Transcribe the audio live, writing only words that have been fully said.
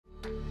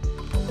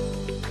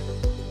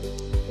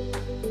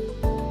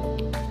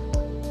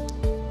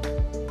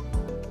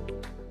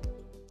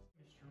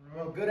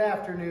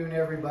afternoon,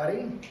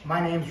 everybody. My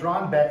name's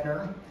Ron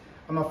Beckner.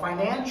 I'm a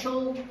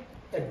financial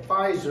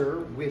advisor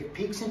with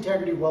Peaks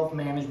Integrity Wealth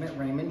Management,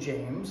 Raymond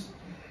James,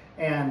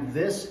 and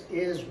this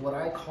is what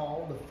I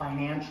call the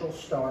financial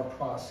star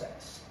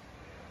process.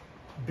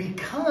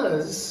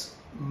 Because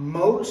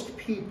most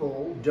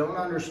people don't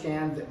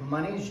understand that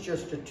money is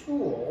just a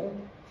tool,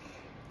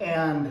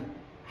 and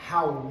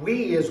how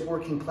we as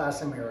working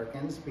class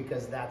Americans,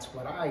 because that's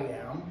what I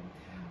am,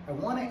 I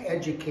want to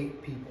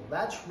educate people.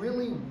 That's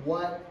really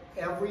what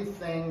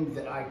everything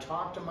that I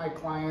talk to my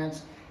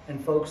clients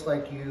and folks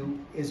like you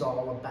is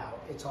all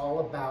about. It's all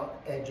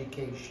about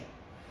education.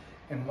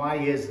 And why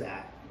is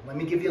that? Let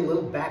me give you a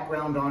little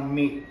background on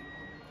me.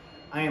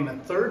 I am a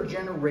third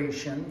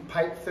generation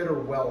pipe fitter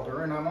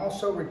welder, and I'm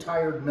also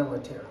retired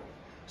military.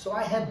 So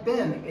I have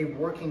been a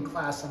working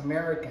class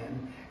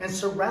American and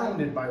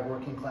surrounded by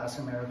working class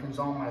Americans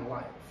all my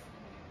life.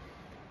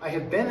 I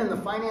have been in the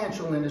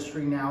financial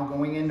industry now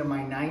going into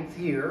my 9th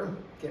year,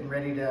 getting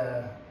ready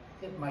to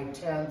hit my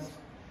 10th.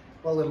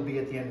 Well, it'll be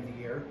at the end of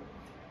the year.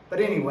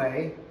 But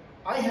anyway,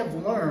 I have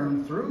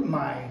learned through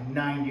my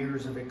 9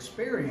 years of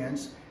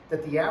experience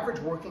that the average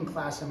working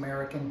class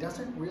American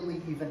doesn't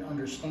really even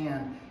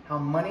understand how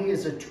money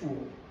is a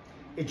tool.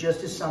 It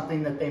just is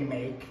something that they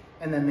make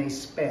and then they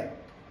spend.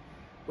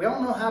 We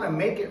all know how to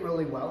make it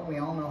really well. We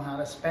all know how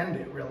to spend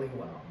it really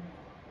well.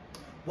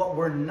 What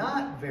we're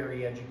not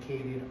very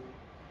educated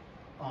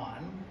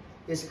on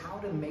is how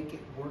to make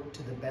it work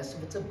to the best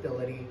of its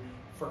ability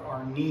for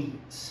our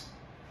needs.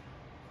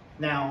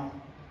 Now,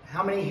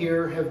 how many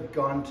here have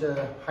gone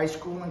to high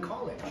school and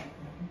college?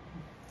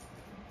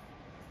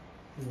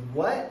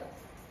 What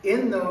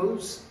in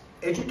those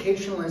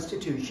educational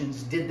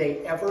institutions did they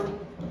ever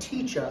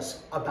teach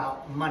us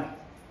about money?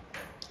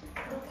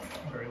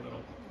 Very little.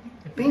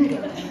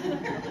 Bingo.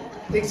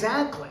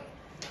 Exactly.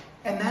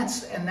 And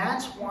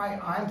that's why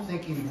I'm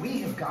thinking we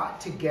have got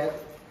to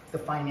get the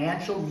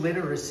financial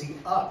literacy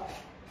up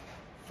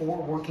for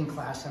working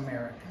class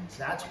Americans.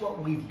 That's what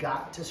we've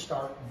got to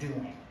start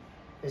doing,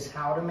 is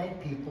how to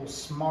make people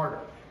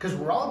smarter. Because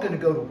we're all going to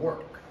go to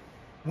work.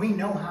 We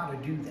know how to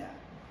do that.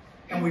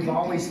 And we've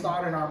always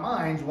thought in our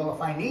minds, well,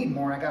 if I need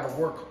more, I got to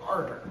work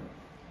harder.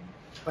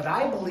 But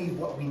I believe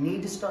what we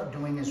need to start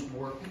doing is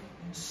work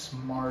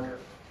smarter.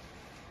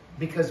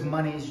 Because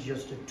money is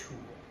just a tool.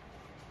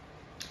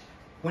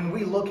 When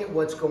we look at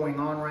what's going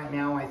on right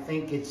now, I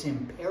think it's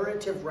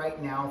imperative right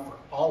now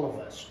for all of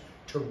us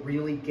to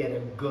really get a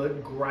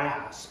good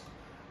grasp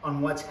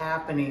on what's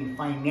happening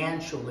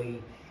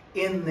financially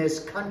in this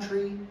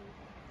country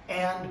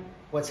and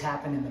what's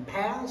happened in the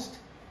past,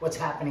 what's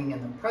happening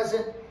in the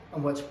present,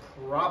 and what's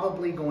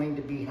probably going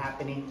to be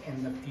happening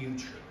in the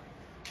future.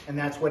 And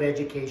that's what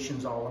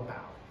education's all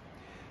about.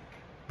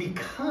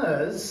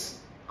 Because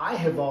I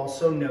have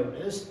also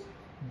noticed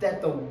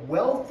that the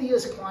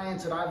wealthiest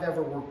clients that I've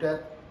ever worked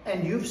at,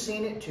 and you've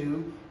seen it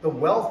too, the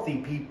wealthy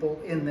people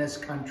in this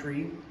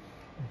country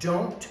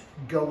don't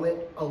go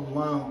it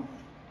alone.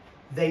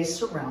 They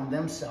surround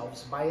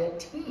themselves by a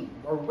team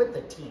or with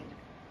a team.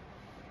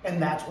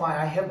 And that's why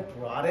I have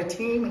brought a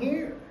team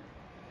here.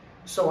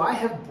 So I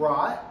have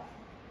brought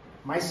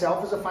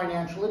myself as a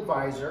financial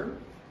advisor.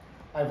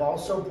 I've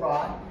also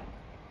brought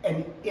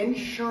an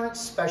insurance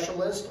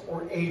specialist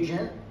or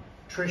agent,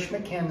 Trish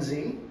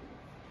McKenzie.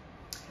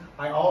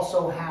 I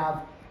also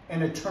have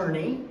an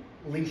attorney,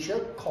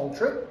 Alicia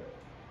Coltrip,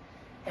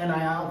 and I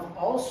have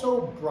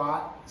also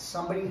brought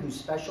somebody who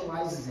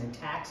specializes in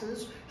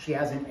taxes. She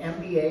has an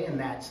MBA, and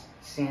that's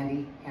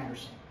Sandy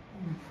Anderson.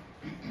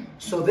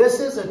 So this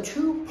is a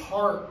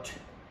two-part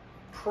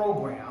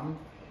program.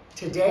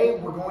 Today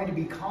we're going to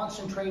be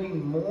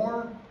concentrating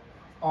more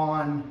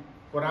on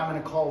what I'm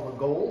going to call the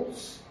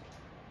goals,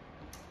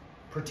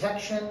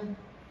 protection,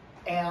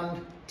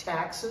 and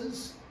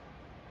taxes.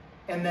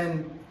 And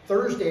then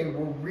Thursday,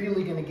 we're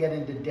really going to get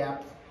into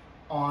depth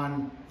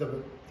on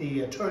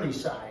the attorney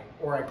side,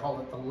 or I call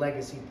it the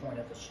legacy point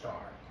of the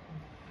star.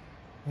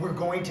 We're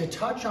going to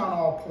touch on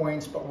all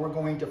points, but we're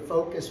going to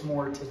focus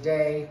more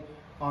today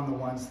on the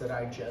ones that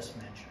I just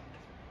mentioned.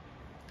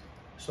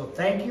 So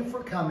thank you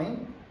for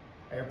coming.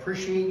 I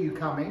appreciate you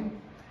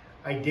coming.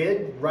 I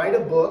did write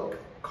a book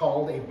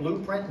called A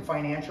Blueprint and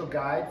Financial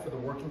Guide for the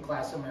Working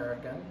Class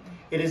American.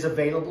 It is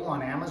available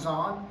on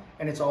Amazon,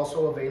 and it's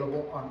also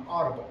available on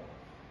Audible.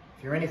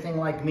 If you're anything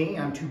like me,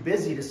 I'm too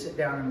busy to sit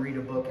down and read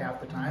a book half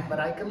the time,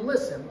 but I can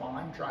listen while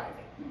I'm driving.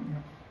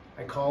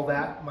 I call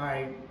that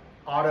my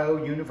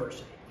auto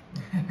university.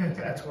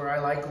 That's where I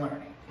like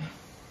learning.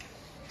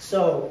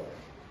 So,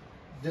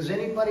 does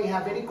anybody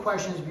have any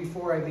questions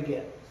before I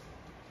begin?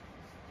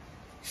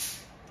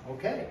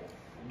 Okay,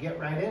 we'll get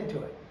right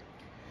into it.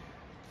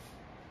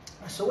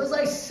 So as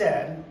I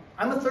said,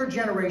 I'm a third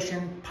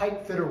generation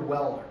pipe fitter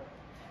welder.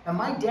 And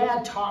my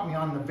dad taught me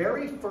on the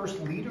very first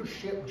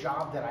leadership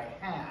job that I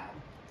had,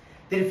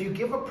 that if you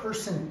give a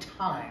person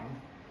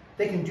time,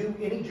 they can do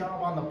any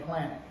job on the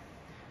planet.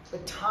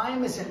 But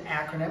time is an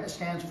acronym. It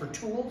stands for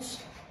tools,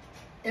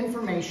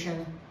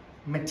 information,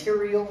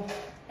 material,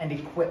 and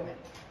equipment.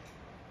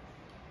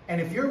 And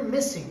if you're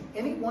missing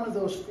any one of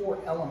those 4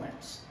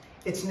 elements,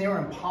 it's near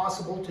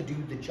impossible to do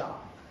the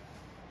job.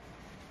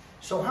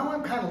 So how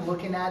I'm kind of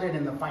looking at it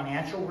in the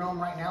financial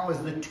realm right now is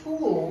the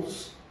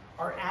tools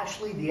are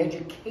actually the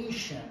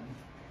education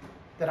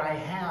that I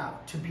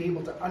have to be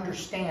able to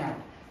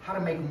understand how to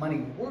make money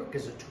work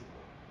as a tool.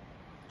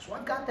 So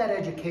I've got that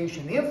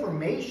education. The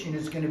information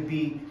is going to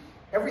be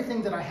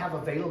everything that I have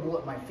available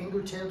at my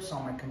fingertips,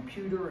 on my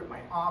computer, at my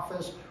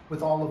office,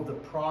 with all of the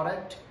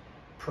product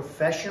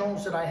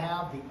professionals that I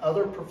have, the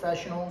other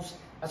professionals.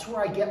 That's where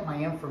I get my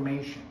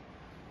information.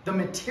 The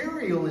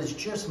material is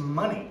just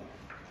money,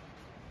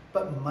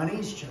 but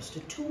money's just a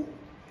tool.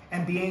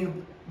 And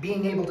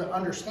being able to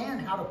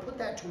understand how to put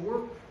that to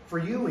work for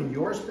you and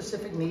your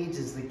specific needs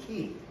is the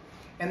key.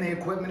 And the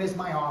equipment is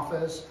my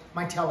office,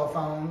 my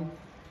telephone,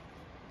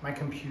 my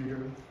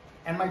computer,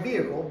 and my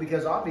vehicle,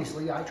 because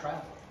obviously I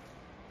travel.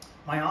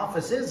 My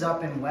office is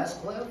up in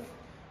Westcliff,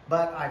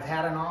 but I've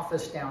had an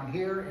office down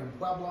here in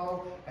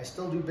Pueblo. I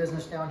still do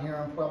business down here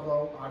in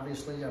Pueblo.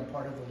 Obviously, I'm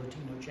part of the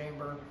Latino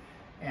Chamber,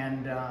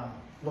 and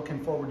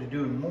looking forward to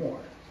doing more.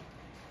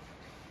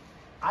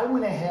 I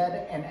went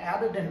ahead and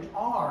added an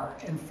R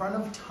in front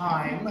of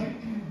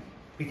time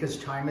because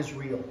time is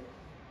real.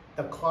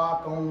 The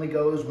clock only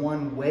goes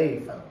one way,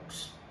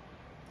 folks.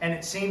 And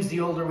it seems the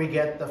older we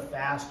get, the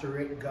faster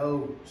it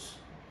goes.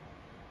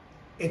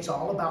 It's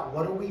all about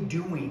what are we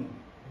doing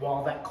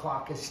while that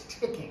clock is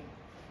ticking.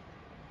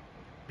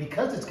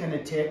 Because it's going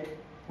to tick,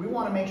 we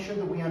want to make sure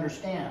that we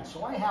understand.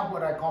 So I have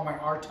what I call my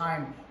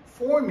R-time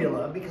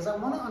formula because I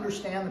want to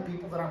understand the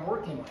people that I'm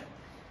working with.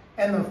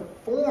 And the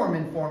form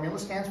in formula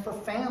stands for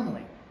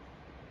family.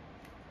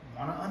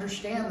 I want to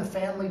understand the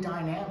family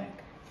dynamic.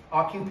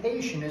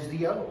 Occupation is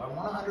the O. I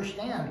want to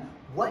understand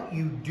what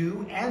you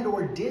do and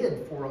or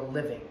did for a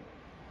living.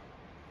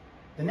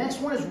 The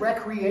next one is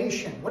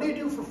recreation. What do you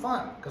do for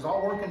fun? Because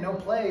all work and no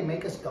play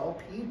make us dull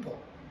people.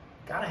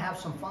 Got to have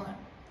some fun.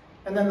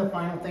 And then the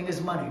final thing is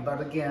money.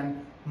 But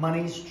again,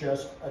 money's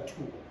just a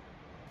tool.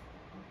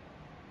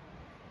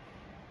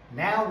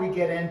 Now we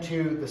get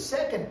into the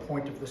second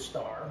point of the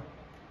star,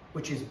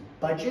 which is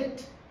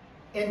budget,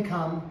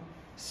 income,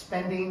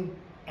 spending,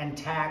 and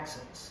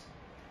taxes.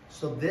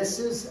 So this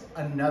is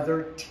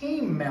another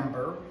team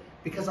member,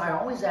 because I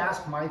always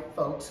ask my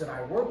folks that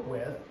I work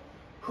with,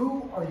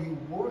 who are you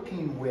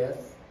working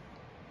with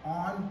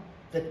on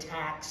the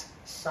tax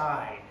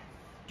side?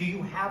 Do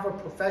you have a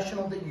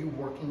professional that you're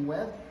working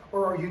with,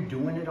 or are you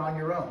doing it on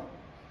your own?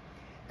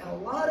 And a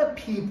lot of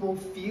people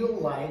feel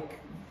like,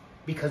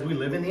 because we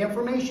live in the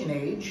information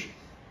age,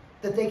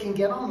 that they can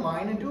get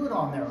online and do it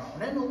on their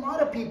own. And a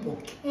lot of people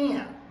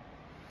can.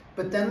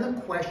 But then the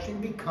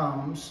question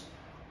becomes,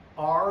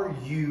 are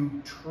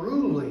you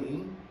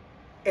truly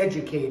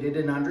educated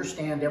and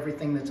understand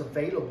everything that's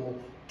available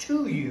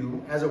to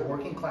you as a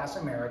working class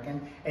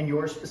American and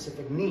your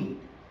specific need?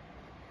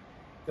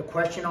 The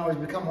question always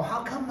becomes, well,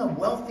 how come the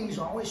wealthy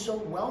are always so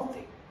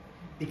wealthy?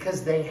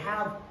 Because they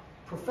have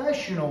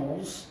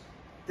professionals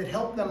that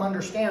help them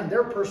understand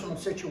their personal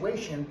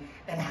situation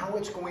and how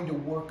it's going to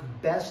work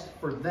best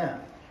for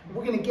them.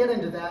 We're going to get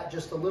into that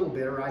just a little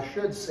bit, or I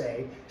should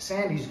say,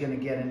 Sandy's going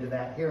to get into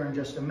that here in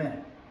just a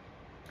minute.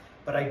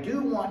 But I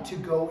do want to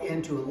go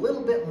into a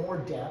little bit more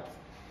depth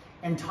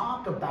and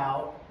talk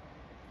about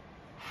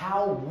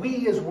how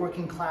we as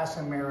working class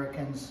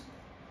Americans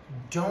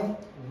don't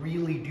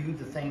really do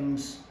the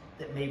things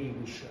that maybe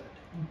we should.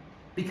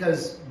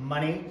 Because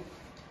money,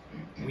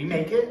 we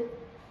make it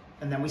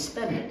and then we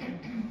spend it.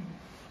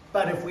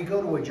 But if we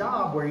go to a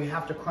job where you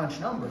have to crunch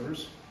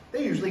numbers,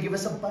 they usually give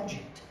us a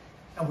budget,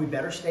 and we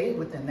better stay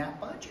within that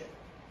budget.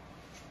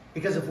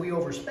 Because if we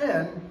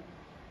overspend,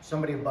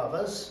 somebody above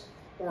us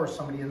or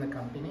somebody in the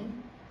company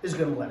is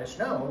going to let us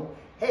know,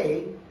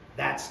 hey,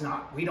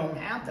 we don't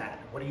have that.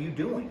 What are you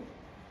doing?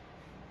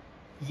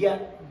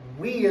 Yet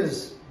we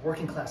as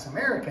working class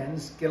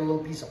Americans get a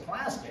little piece of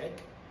plastic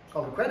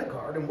called a credit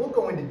card, and we'll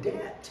go into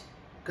debt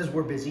because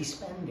we're busy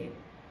spending.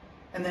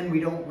 And then we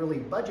don't really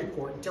budget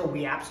for it until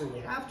we absolutely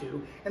have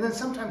to. And then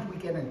sometimes we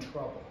get in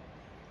trouble,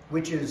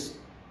 which is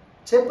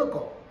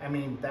typical. I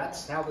mean,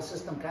 that's how the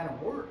system kind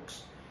of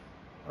works.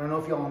 I don't know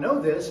if you all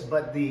know this,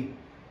 but the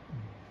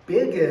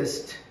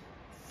biggest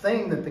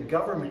thing that the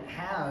government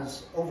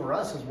has over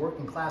us as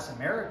working class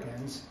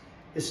Americans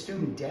is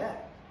student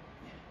debt.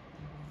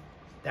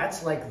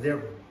 That's like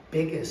their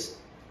biggest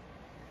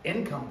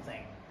income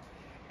thing.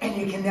 And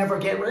you can never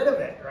get rid of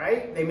it,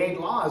 right? They made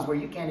laws where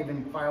you can't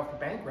even file for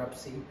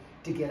bankruptcy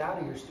to get out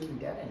of your student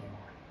debt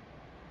anymore.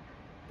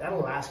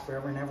 That'll last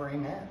forever and ever,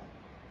 amen.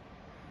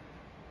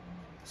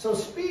 So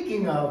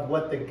speaking of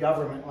what the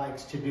government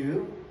likes to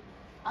do,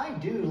 I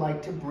do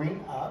like to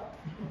bring up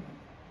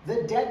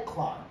the debt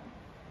clock.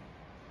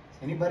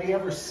 Has anybody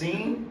ever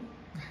seen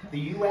the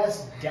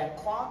U.S. debt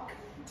clock?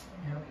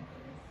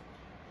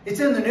 It's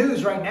in the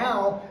news right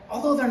now,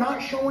 although they're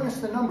not showing us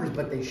the numbers,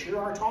 but they sure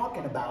are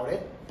talking about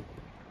it.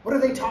 What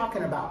are they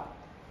talking about?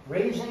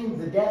 Raising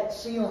the debt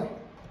ceiling.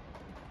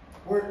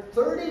 We're at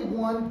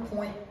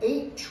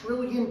 $31.8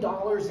 trillion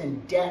in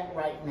debt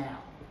right now.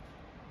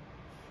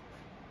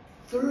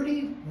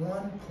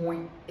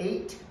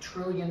 $31.8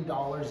 trillion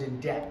in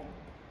debt.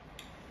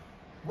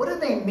 What do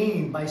they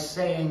mean by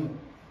saying,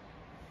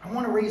 I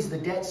want to raise the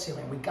debt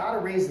ceiling? We got to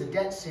raise the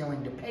debt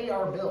ceiling to pay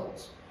our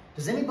bills.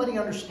 Does anybody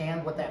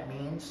understand what that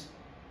means?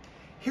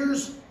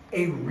 Here's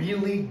a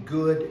really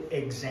good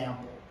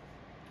example.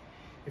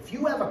 If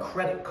you have a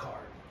credit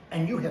card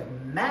and you have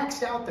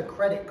maxed out the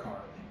credit card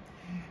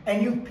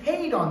and you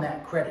paid on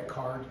that credit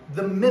card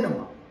the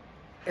minimum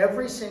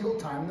every single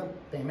time the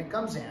payment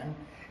comes in,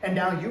 and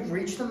now you've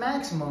reached the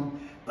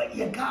maximum, but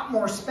you got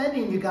more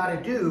spending you got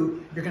to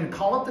do, you're going to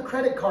call up the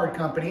credit card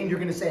company and you're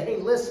going to say, hey,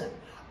 listen,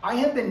 I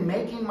have been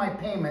making my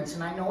payments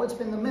and I know it's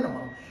been the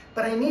minimum,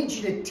 but I need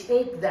you to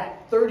take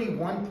that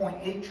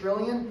 31.8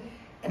 trillion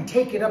and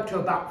take it up to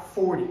about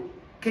 40.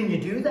 Can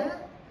you do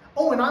that?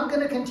 Oh, and I'm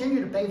going to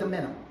continue to pay the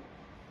minimum.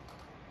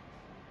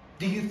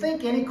 Do you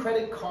think any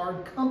credit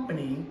card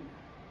company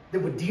that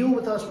would deal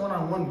with us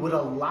one-on-one would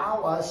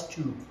allow us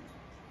to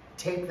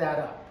take that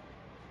up,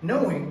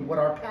 knowing what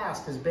our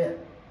past has been?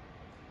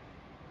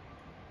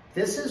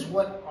 This is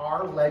what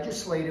our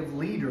legislative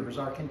leaders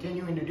are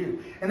continuing to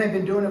do. And they've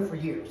been doing it for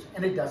years.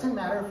 And it doesn't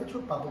matter if it's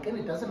Republican,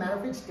 it doesn't matter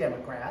if it's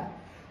Democrat.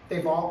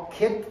 They've all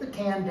kicked the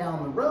can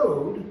down the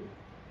road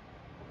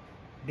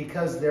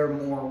because they're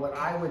more, what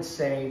I would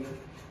say,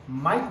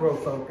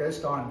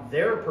 micro-focused on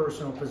their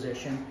personal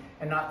position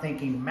and not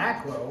thinking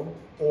macro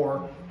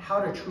or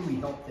how to truly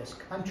help this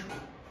country.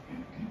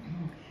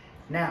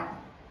 Now,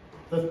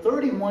 the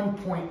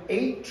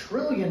 $31.8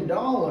 trillion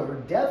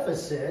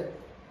deficit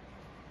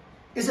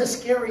is a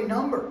scary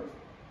number,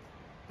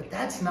 but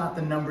that's not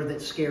the number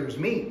that scares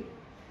me.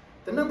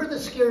 The number that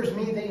scares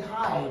me, they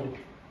hide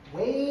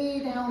way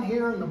down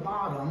here in the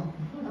bottom.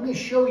 Let me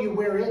show you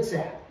where it's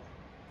at.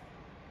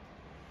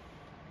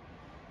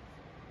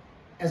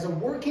 As a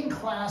working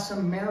class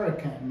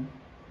American,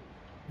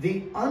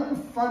 the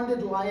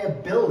unfunded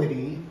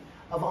liability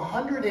of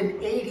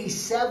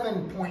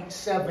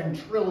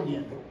 187.7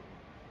 trillion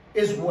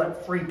is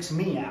what freaks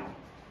me out,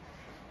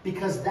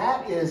 because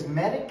that is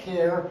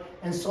Medicare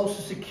and Social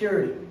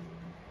Security.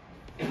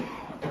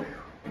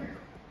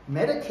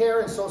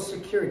 Medicare and Social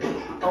Security.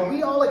 Are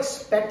we all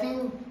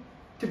expecting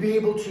to be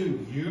able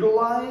to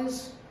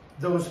utilize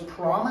those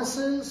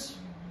promises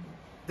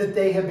that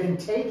they have been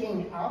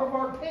taking out of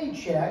our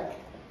paycheck?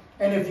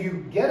 And if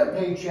you get a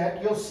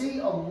paycheck, you'll see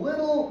a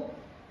little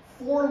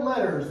 4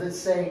 letters that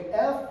say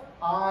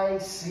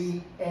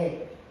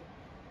FICA.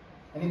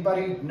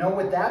 Anybody know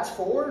what that's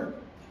for?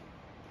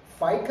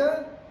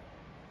 FICA?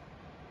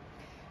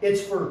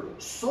 It's for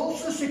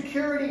Social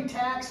Security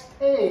tax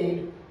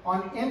paid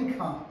on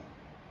income.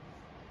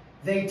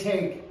 They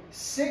take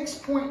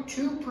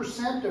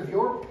 6.2% of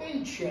your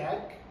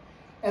paycheck,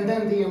 and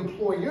then the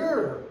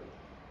employer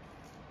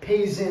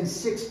pays in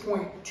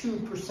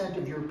 6.2%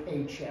 of your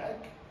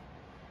paycheck,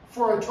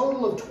 for a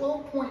total of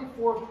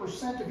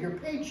 12.4% of your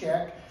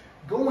paycheck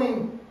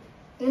going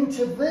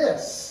into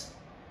this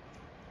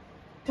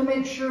to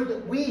make sure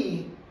that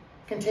we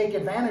can take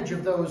advantage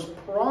of those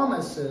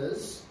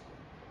promises,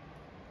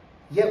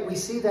 yet we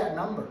see that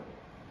number.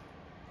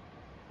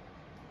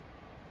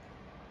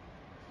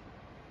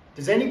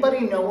 Does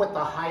anybody know what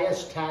the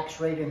highest tax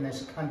rate in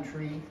this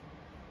country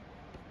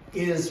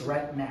is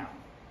right now?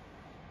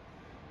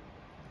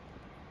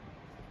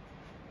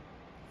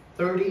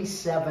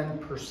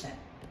 37%.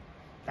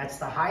 That's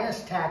the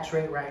highest tax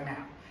rate right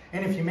now.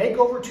 And if you make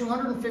over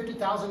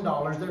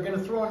 $250,000, they're going to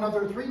throw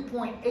another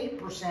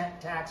 3.8%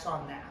 tax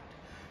on that.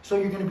 So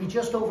you're going to be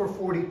just over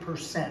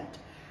 40%.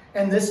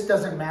 And this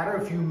doesn't matter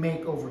if you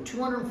make over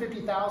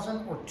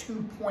 $250,000 or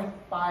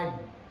 $2.5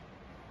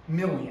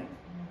 million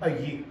a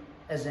year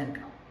as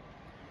income.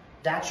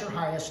 That's your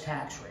highest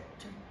tax rate.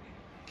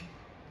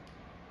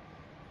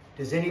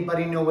 Does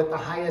anybody know what the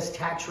highest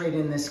tax rate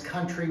in this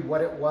country,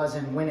 what it was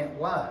and when it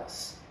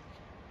was?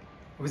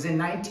 It was in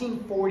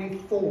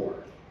 1944.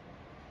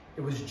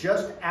 It was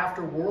just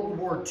after World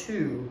War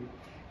II,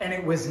 and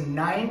it was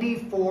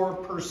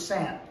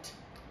 94%.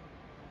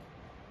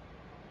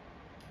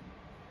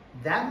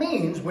 That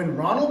means when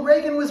Ronald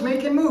Reagan was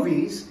making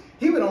movies,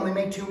 he would only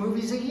make 2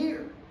 movies a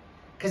year,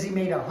 because he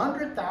made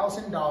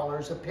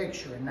 $100,000 a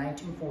picture in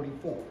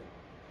 1944.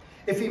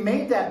 If he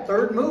made that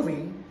 3rd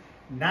movie,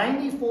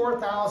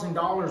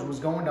 $94,000 was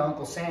going to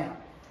Uncle Sam.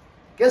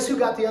 Guess who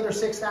got the other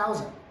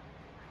 $6,000?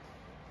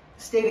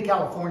 State of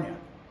California.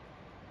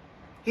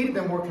 He'd have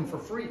been working for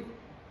free.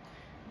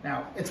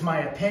 Now, it's my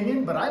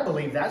opinion, but I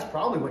believe that's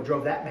probably what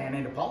drove that man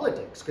into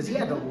politics, because he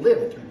had to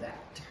live through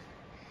that.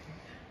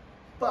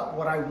 But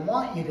what I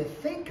want you to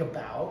think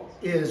about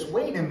is,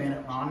 wait a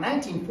minute, Ron,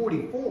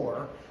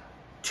 1944,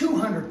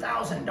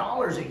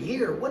 $200,000 a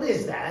year, what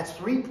is that? That's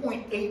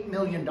 $3.8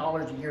 million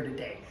a year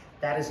today.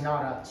 That is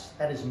not us.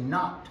 That is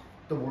not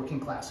the working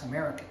class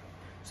American.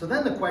 So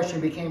then the question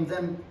became,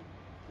 then,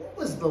 what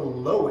was the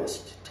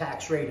lowest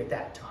tax rate at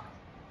that time?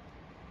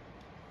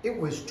 It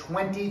was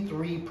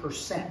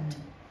 23%.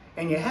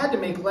 And you had to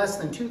make less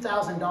than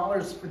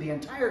 $2,000 for the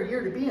entire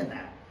year to be in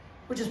that,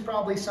 which is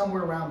probably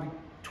somewhere around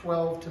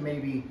 $12,000 to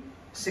maybe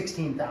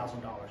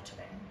 $16,000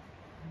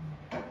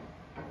 today.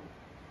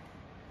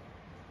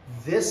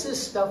 This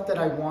is stuff that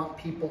I want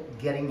people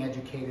getting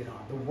educated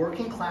on. The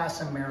working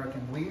class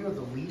American, we are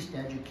the least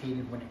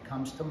educated when it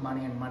comes to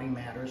money and money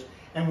matters.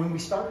 And when we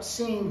start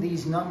seeing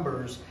these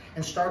numbers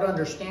and start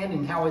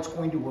understanding how it's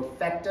going to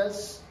affect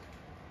us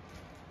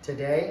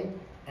today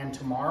and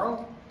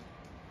tomorrow,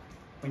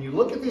 when you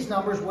look at these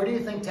numbers, where do you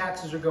think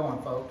taxes are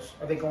going, folks?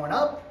 Are they going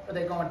up or are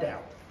they going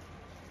down?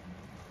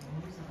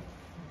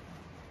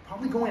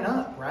 Probably going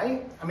up,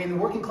 right? I mean, the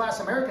working class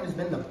American has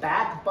been the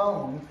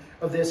backbone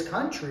of this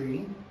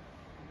country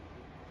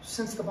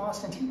since the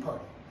Boston Tea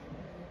Party.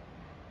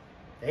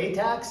 They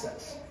tax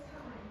us.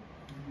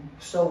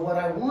 So what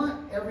I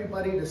want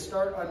everybody to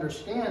start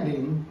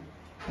understanding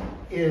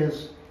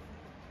is,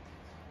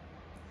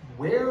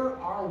 where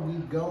are we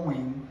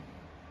going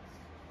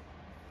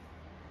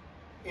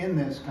in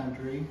this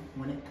country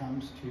when it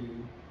comes to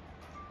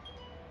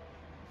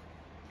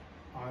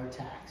our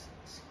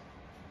taxes?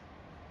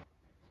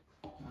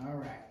 All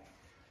right.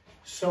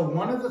 So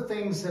one of the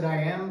things that I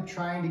am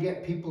trying to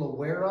get people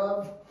aware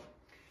of,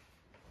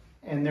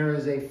 and there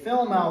is a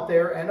film out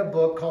there and a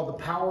book called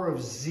The Power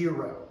of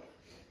Zero.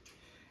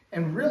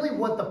 And really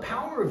what The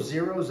Power of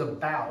Zero is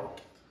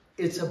about,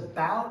 it's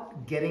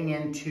about getting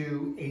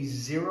into a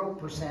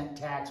 0%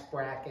 tax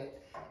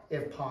bracket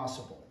if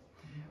possible.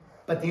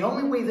 But the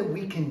only way that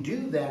we can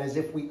do that is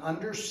if we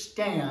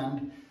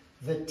understand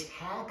the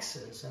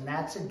taxes, and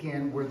that's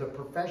again where the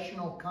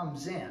professional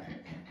comes in.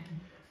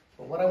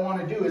 But what I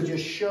want to do is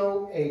just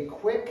show a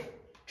quick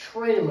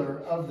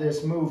trailer of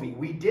this movie.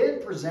 We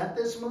did present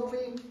this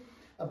movie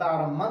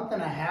about a month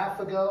and a half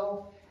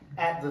ago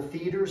at the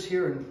theaters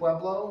here in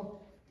Pueblo.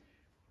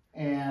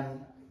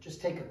 And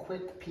just take a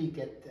quick peek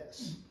at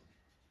this.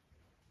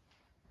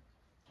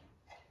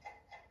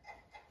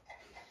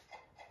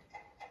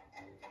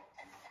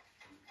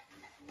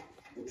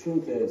 The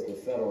truth is the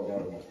federal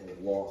government has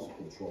lost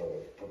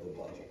control of the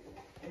budget.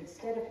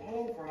 Instead of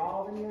paying for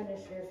all the new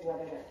initiatives,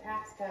 whether they're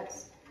tax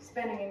cuts,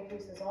 spending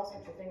increases, all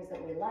sorts of things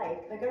that we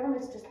like, the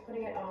government's just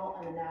putting it all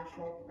on the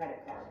national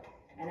credit card.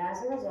 And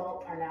as a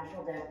result, our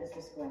national debt is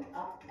just going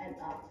up and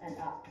up and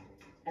up.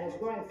 And it's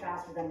growing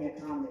faster than the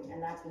economy,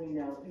 and that's when you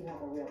know you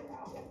have a real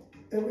problem.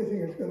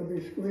 Everything is going to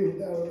be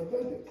squeezed out of the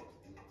budget.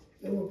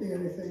 There won't be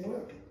anything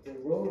left. The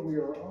road we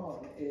are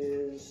on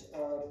is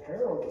a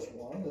perilous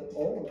one that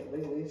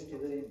ultimately leads to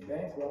the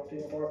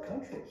bankrupting of our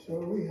country. So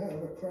we have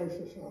a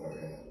crisis on our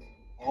hands.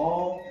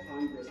 All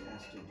Congress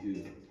has to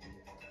do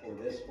for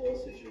this whole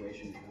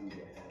situation to come to a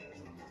head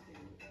is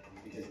nothing.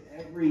 Because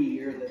every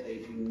year that they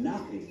do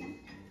nothing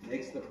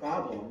makes the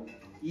problem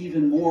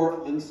even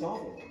more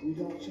unsolvable. We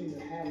don't seem to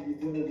have the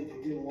ability to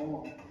get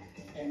along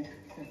and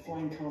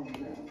find common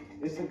ground.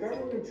 Is the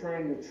government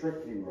trying to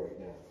trick you right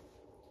now?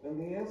 And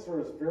the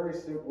answer is very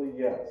simply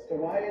yes. So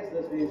why is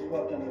this being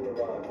swept under the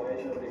rug? Why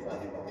is nobody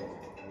talking about this?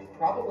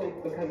 Probably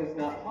because it's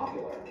not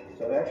popular.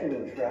 So I've actually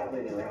been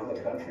traveling around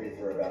the country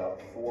for about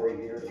 4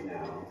 years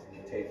now,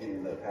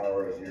 taking the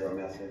Power of Zero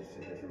message to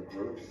different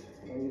groups.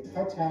 When you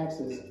cut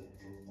taxes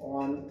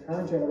on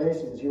current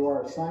generations, you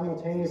are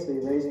simultaneously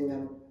raising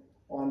them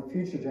on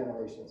future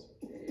generations.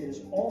 It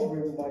is all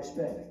driven by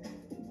spending.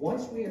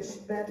 Once we have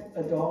spent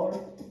a dollar,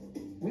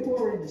 we've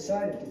already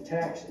decided to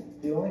tax it.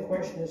 The only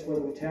question is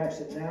whether we tax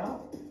it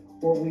now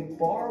or we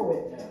borrow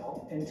it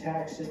now and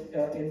tax it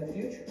in the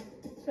future.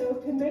 So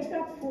to make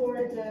up for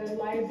the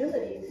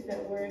liabilities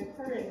that we're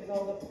incurring with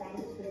all the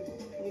promises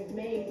we've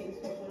made in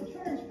social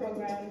insurance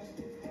programs,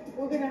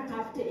 we're going to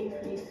have to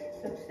increase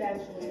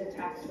substantially the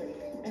tax rate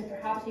and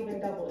perhaps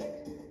even double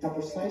it. Now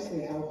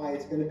precisely how high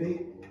it's going to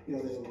be, you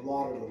know, there's a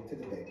lot of room to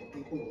debate.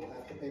 People will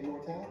have to pay more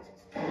taxes.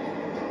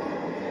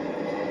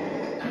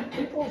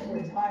 People's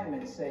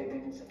retirement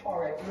savings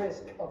are at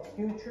risk of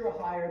future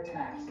higher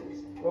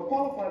taxes. Well,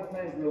 qualified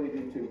plans really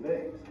do two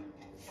things.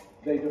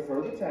 They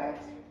defer the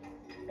tax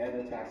and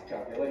the tax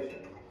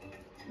calculation.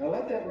 Now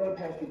let that run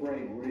past your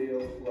brain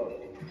real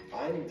slowly.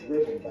 I'm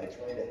driven by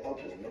trying to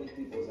help as many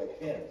people as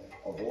I can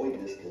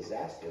avoid this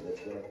disaster that's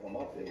going to come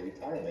up in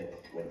retirement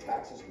when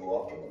taxes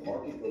go up and the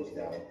market goes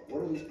down.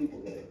 What are these people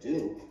going to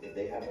do if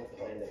they haven't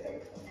planned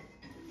ahead of time?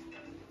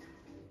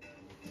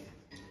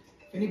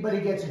 If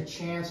anybody gets a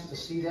chance to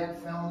see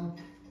that film,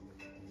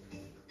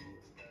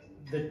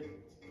 the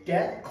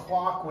debt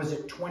clock was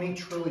at 20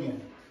 trillion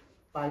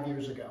 5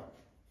 years ago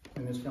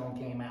when this film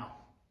came out.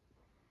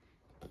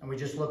 And we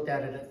just looked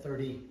at it at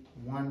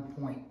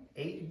 31.8.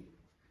 In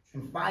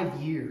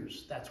 5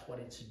 years, that's what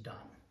it's done.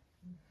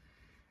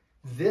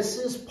 This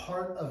is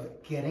part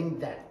of getting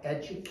that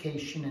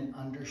education and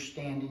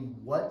understanding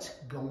what's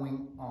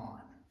going on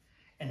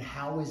and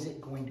how is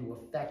it going to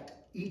affect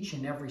each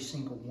and every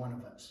single one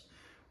of us.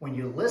 When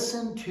you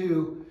listen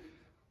to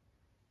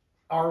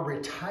our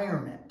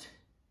retirement,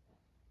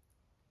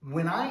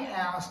 when I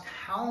asked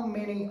how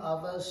many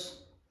of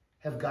us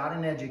have got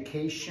an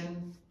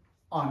education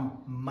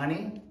on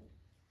money,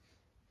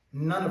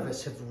 none of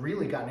us have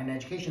really gotten an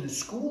education. The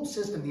school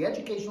system, the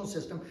educational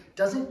system,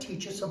 doesn't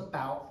teach us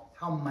about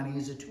how money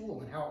is a tool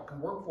and how it can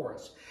work for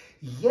us.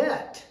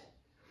 Yet,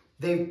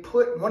 they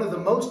put one of the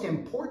most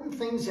important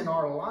things in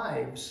our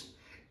lives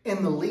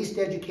in the least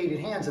educated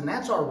hands, and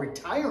that's our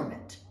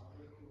retirement.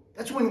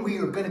 That's when we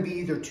are going to be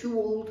either too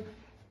old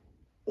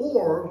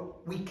or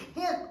we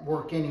can't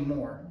work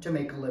anymore to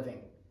make a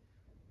living.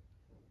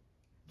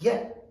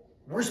 Yet,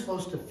 we're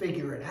supposed to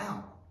figure it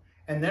out.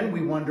 And then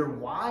we wonder,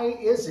 why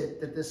is it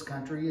that this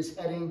country is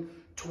heading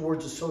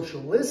towards a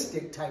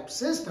socialistic type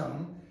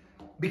system?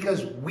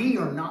 Because we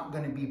are not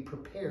going to be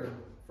prepared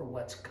for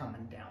what's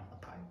coming down the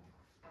pipe.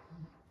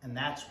 And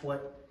that's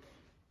what,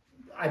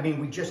 I mean,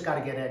 we just got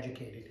to get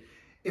educated.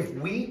 If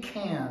we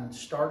can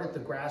start at the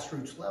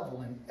grassroots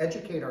level and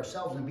educate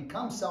ourselves and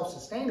become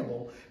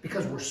self-sustainable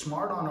because we're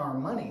smart on our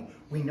money,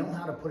 we know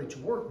how to put it to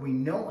work, we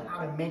know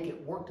how to make it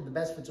work to the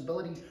best of its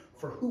ability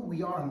for who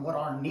we are and what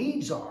our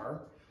needs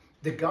are,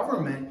 the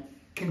government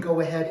can go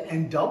ahead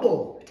and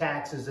double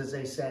taxes, as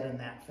they said in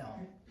that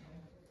film.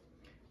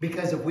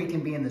 Because if we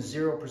can be in the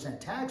 0%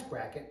 tax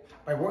bracket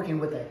by working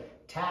with a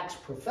tax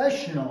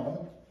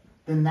professional,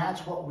 then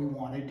that's what we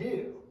want to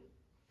do.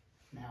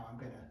 Now I'm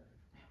going to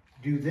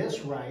do this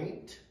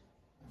right,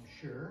 I'm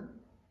sure.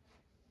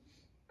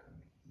 Come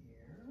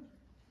here.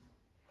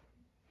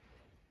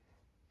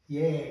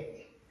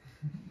 Yay.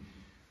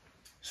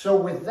 So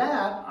with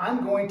that,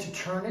 I'm going to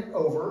turn it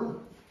over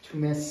to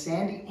Miss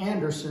Sandy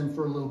Anderson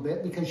for a little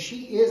bit because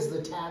she is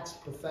the tax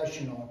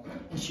professional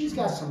and she's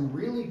got some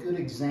really good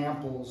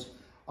examples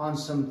on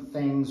some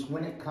things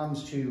when it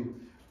comes to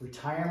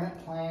retirement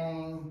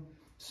planning,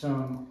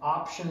 some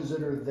options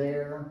that are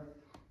there,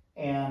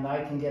 and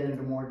I can get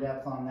into more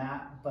depth on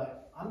that,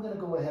 but I'm going to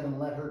go ahead and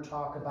let her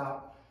talk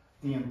about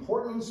the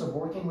importance of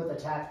working with a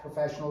tax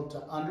professional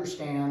to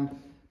understand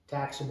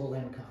taxable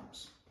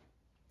incomes.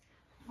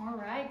 All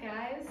right,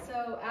 guys.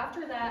 So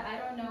after that, I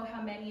don't know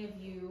how many of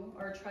you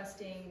are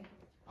trusting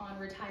on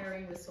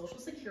retiring with Social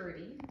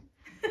Security.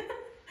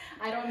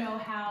 I don't know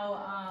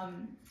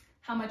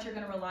how much you're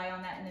going to rely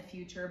on that in the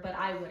future, but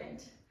I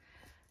wouldn't.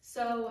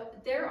 So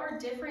there are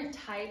different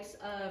types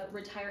of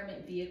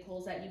retirement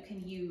vehicles that you can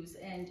use,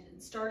 and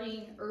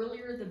starting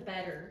earlier the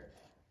better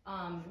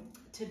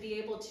to be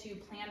able to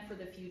plan for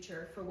the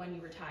future for when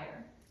you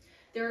retire.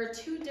 There are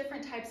two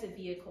different types of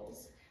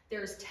vehicles.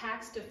 There's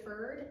tax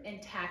deferred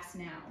and tax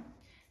now.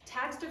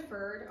 Tax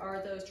deferred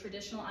are those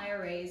traditional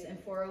IRAs and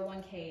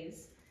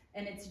 401ks,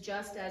 and it's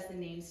just as the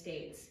name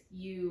states.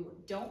 You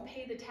don't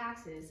pay the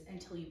taxes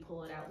until you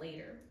pull it out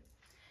later.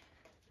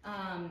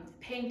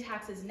 Paying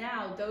taxes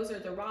now, those are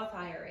the Roth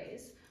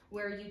IRAs,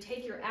 where you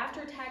take your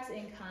after-tax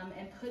income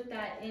and put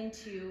that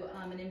into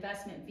an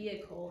investment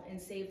vehicle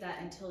and save that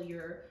until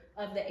you're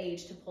of the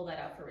age to pull that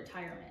out for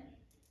retirement.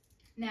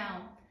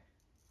 Now,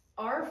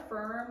 our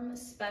firm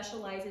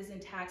specializes in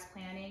tax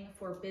planning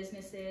for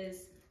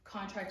businesses,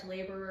 contract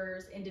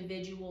laborers,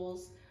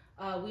 individuals.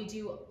 We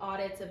do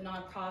audits of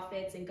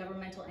nonprofits and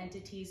governmental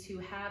entities who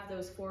have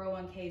those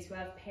 401ks, who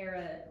have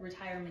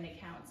para-retirement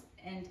accounts.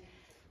 And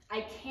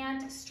I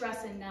can't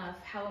stress enough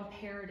how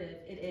imperative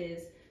it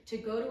is to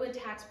go to a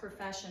tax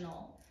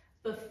professional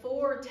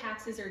before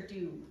taxes are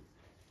due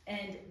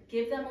and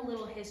give them a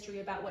little history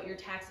about what your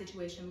tax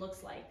situation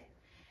looks like.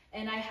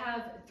 And I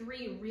have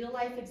 3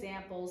 real-life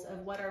examples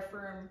of what our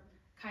firm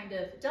kind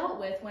of dealt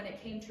with when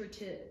it came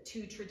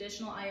to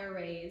traditional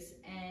IRAs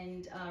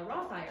and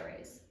Roth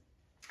IRAs.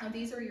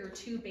 These are your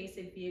 2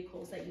 basic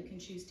vehicles that you can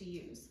choose to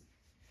use.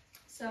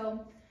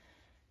 So,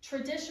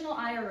 traditional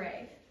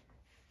IRA,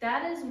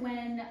 that is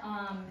when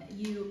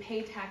you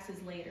pay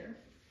taxes later.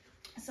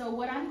 So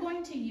what I'm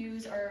going to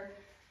use are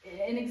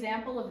an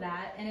example of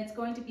that, and it's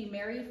going to be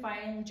married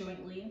filing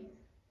jointly,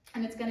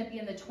 and it's going to be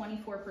in the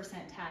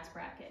 24% tax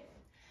bracket.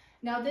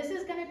 Now this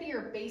is going to be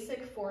your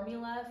basic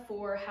formula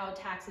for how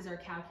taxes are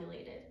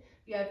calculated.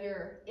 You have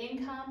your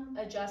income,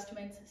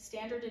 adjustments,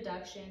 standard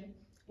deduction,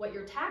 what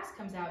your tax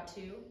comes out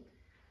to.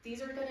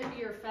 These are going to be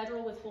your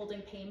federal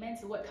withholding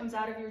payments, what comes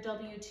out of your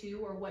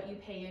W-2 or what you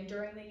pay in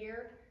during the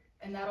year,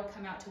 and that'll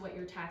come out to what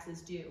your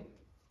taxes due.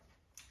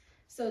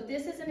 So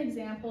this is an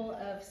example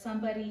of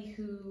somebody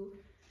who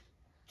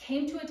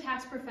came to a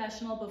tax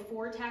professional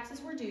before taxes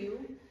were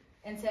due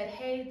and said,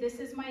 hey, this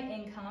is my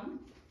income.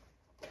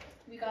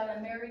 We got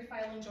a married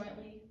filing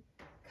jointly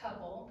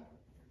couple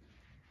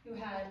who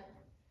had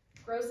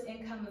gross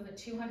income of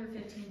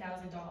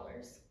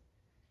 $215,000.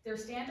 Their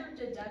standard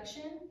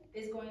deduction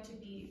is going to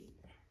be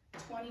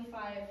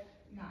 $25,900.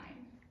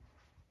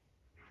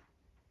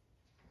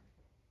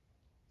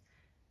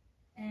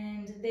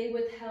 And they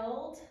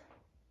withheld,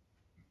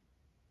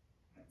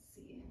 let's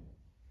see,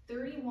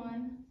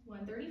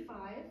 $31,135.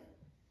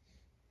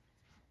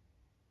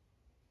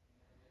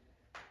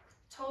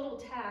 Total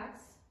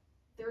tax,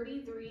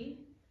 $33,055.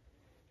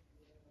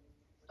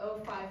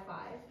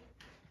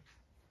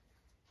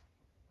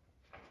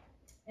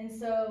 And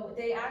so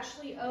they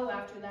actually owe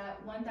after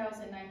that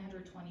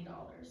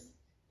 $1,920.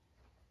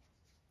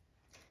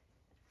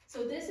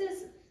 So this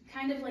is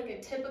kind of like a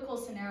typical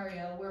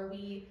scenario where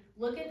we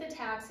look at the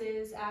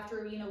taxes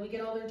after, we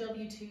get all their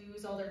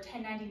W-2s, all their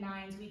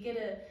 1099s, we get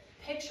a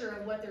picture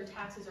of what their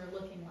taxes are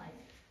looking like.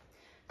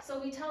 So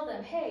we tell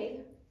them,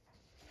 hey,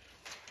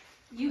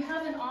 you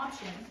have an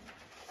option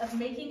of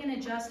making an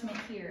adjustment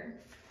here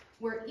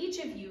where each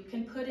of you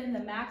can put in the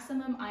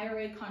maximum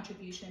IRA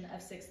contribution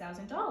of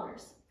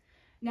 $6,000.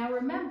 Now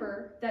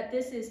remember that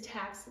this is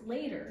taxed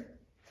later.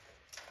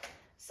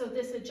 So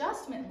this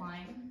adjustment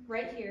line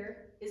right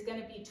here is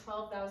going to be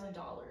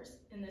 $12,000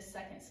 in this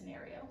second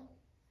scenario,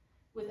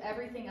 with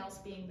everything else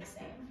being the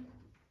same.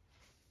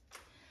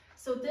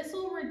 So this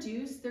will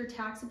reduce their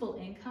taxable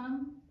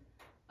income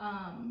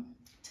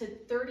to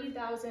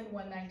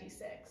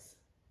 $30,196.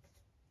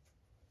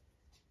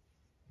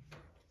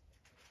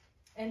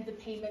 And the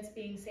payments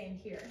being same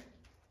here.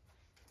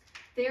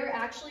 They're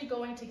actually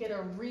going to get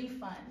a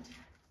refund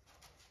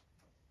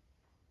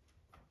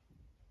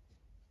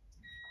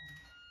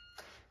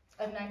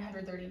of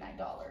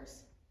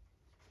 $939.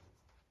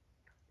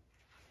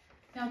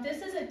 Now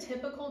this is a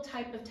typical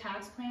type of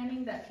tax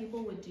planning that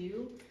people would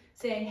do,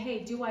 saying,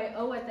 hey, do I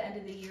owe at the end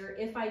of the year?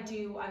 If I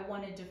do, I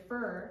want to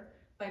defer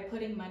by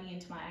putting money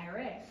into my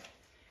IRA.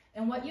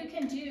 And what you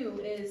can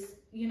do is,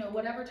 you know,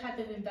 whatever type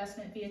of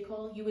investment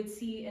vehicle, you would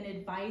see an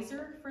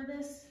advisor for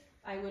this.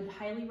 I would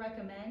highly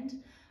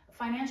recommend. A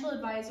financial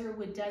advisor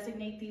would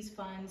designate these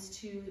funds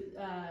to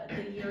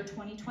the year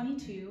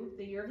 2022,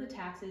 the year of the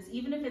taxes,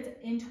 even if it's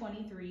in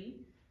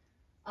 23,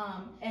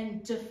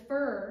 and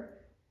defer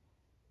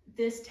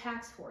this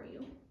tax for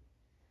you.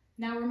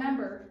 Now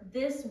remember,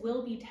 this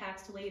will be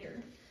taxed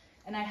later.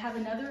 And I have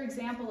another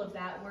example of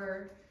that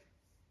where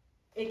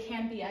it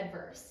can be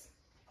adverse.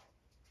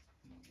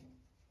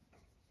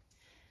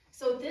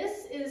 So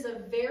this is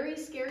a very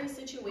scary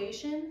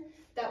situation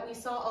that we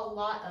saw a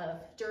lot of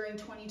during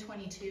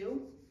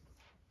 2022.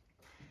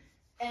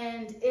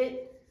 And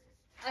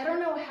I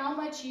don't know how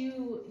much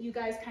you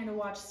guys kind of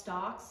watch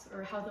stocks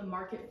or how the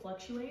market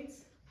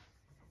fluctuates,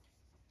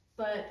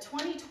 but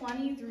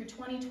 2020 through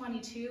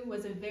 2022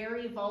 was a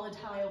very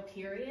volatile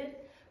period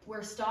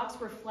where stocks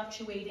were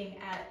fluctuating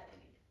at,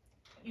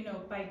 you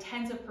know, by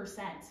tens of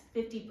percents,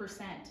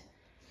 50%.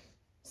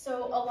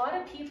 So a lot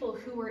of people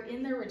who were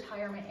in their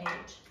retirement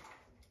age,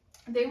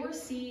 they were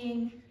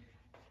seeing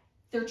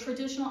their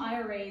traditional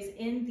IRAs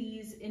in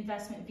these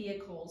investment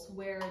vehicles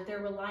where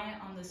they're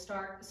reliant on the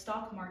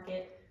stock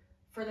market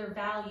for their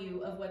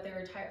value of what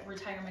their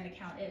retirement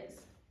account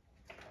is.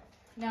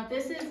 Now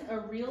this is a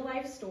real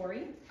life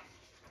story.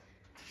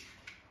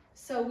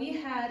 So we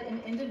had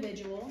an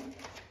individual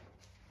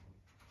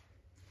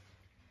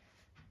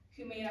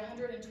who made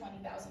 $120,000.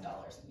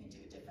 Let me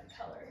do a different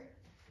color,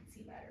 you can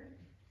see better.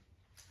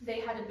 They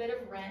had a bit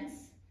of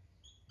rents,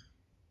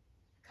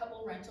 a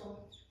couple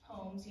rental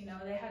homes, you know,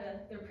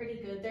 they're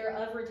pretty good. They're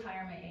of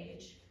retirement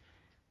age.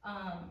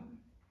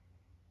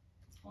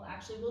 Well,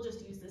 actually, we'll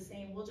just use the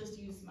same. We'll just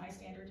use my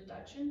standard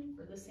deduction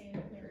for the same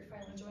married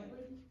filing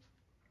jointly.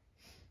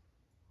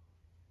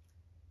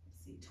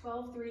 Let's see,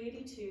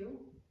 $12,382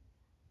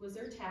 was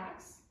their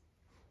tax.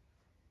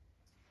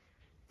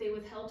 They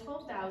withheld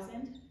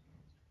 $12,000,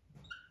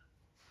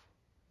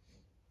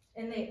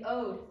 and they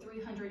owed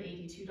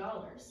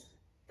 $382.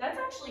 That's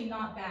actually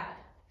not bad.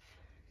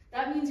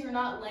 That means you're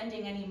not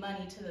lending any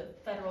money to the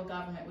federal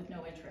government with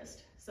no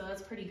interest. So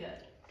that's pretty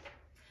good.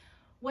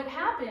 What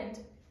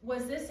happened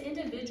was this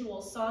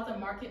individual saw the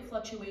market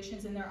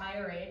fluctuations in their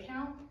IRA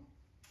account.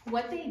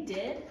 What they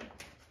did,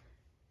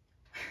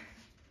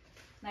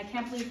 and I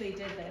can't believe they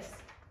did this,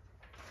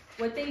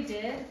 what they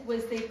did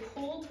was they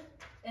pulled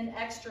an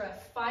extra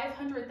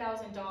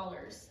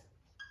 $500,000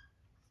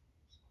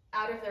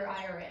 out of their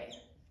IRA.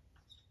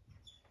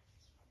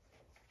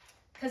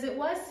 Because it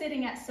was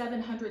sitting at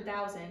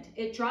 $700,000,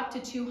 it dropped to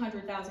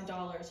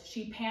 $200,000.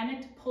 She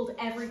panicked, pulled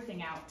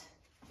everything out.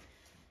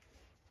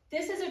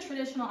 This is a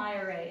traditional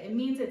IRA. It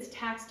means it's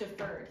tax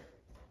deferred.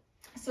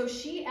 So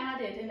she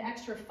added an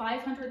extra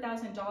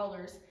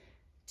 $500,000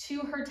 to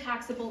her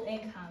taxable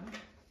income.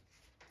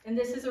 And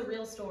this is a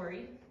real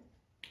story.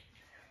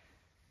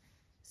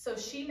 So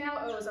she now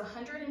owes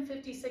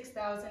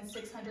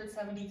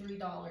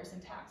 $156,673 in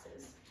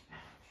taxes.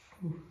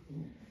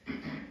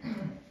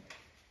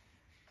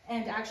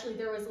 And actually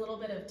there was a little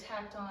bit of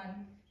tacked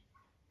on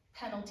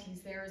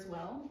penalties there as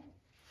well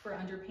for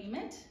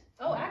underpayment.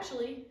 Oh,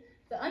 actually,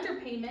 the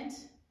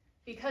underpayment,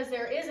 because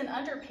there is an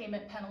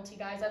underpayment penalty,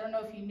 guys, I don't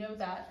know if you know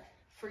that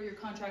for your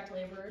contract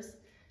laborers.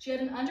 She had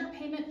an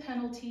underpayment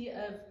penalty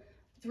of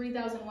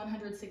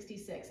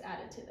 $3,166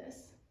 added to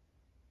this.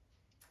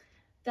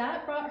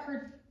 That brought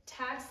her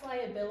tax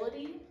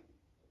liability,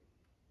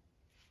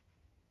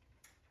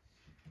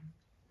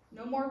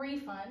 no more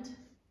refund,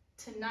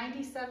 to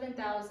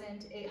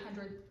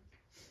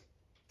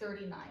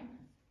 $97,839.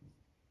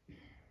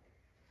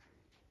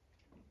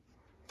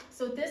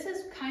 So this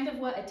is kind of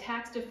what a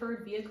tax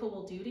deferred vehicle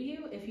will do to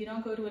you if you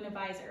don't go to an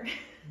advisor.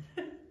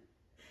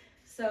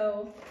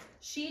 So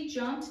she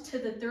jumped to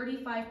the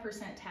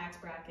 35% tax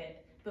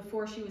bracket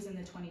before she was in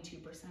the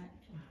 22%.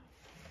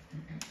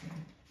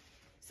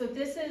 So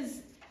this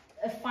is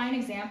a fine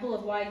example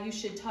of why you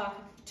should talk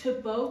to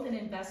both an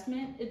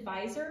investment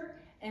advisor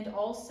and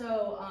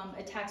also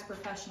a tax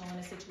professional in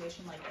a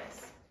situation like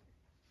this.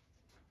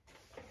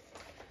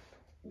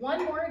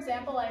 One more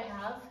example I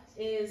have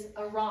is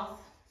a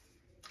Roth.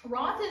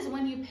 Roth is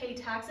when you pay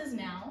taxes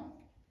now,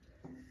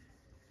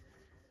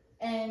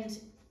 And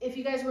if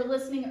you guys were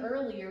listening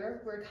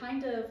earlier, we're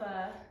kind of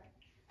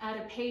at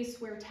a pace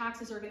where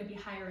taxes are going to be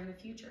higher in the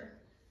future.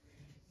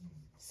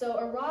 So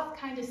a Roth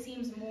kind of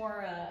seems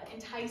more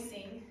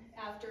enticing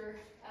after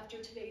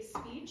today's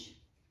speech.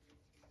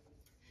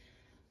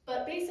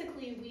 But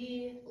basically,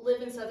 we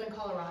live in Southern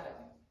Colorado.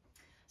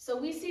 So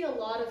we see a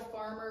lot of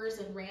farmers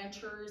and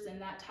ranchers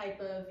and that type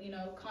of,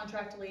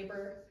 contract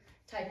labor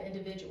type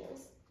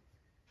individuals.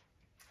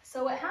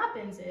 So what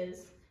happens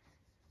is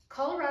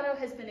Colorado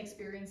has been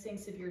experiencing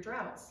severe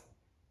droughts.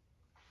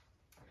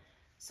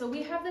 So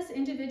we have this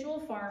individual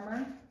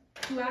farmer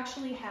who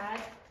actually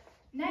had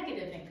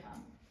negative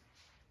income,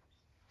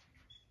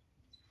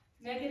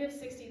 negative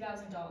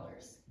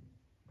 $60,000.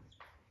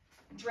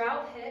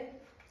 Drought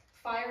hit,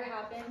 fire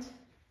happened,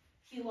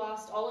 he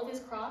lost all of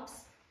his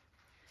crops,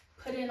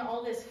 put in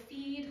all this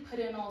feed, put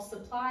in all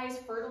supplies,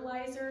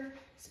 fertilizer,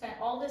 spent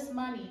all this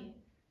money,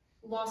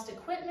 lost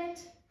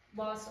equipment,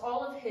 lost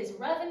all of his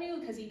revenue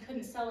because he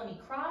couldn't sell any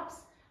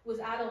crops, was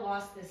at a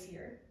loss this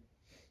year.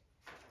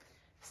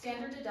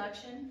 Standard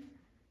deduction,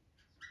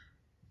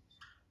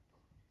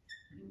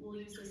 we'll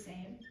use the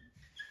same.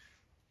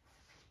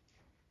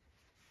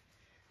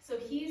 So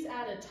he's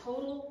at a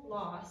total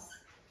loss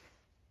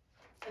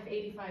of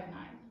 $85,900.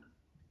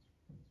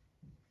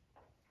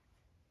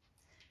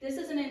 This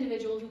is an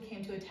individual who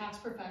came to a tax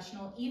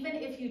professional. Even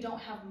if you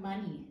don't have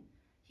money,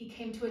 he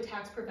came to a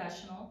tax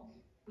professional.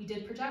 We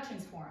did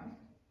projections for him.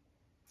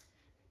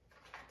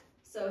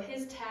 So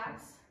his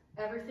tax,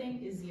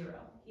 everything is zero.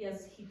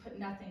 He put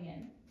nothing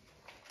in.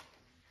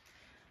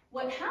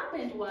 What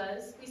happened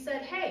was we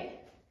said, hey,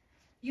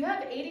 you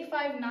have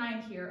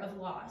 $85,900 here of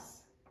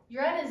loss.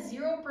 You're at a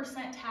 0%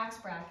 tax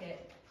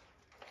bracket.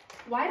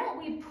 Why don't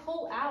we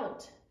pull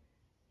out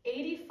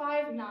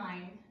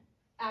 $85,900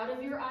 out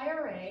of your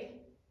IRA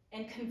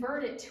and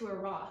convert it to a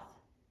Roth?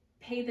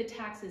 Pay the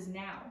taxes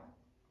now.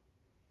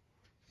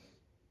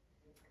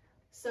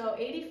 So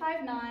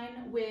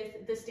 $85,900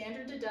 with the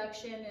standard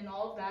deduction and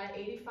all of that,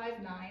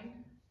 $85,900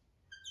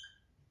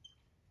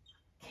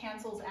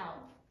 cancels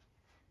out.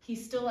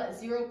 He's still at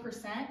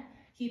 0%.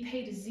 He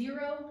paid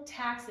zero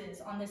taxes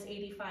on this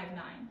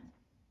 $85,900.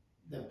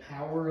 The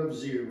power of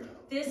zero.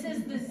 This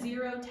is the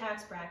zero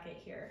tax bracket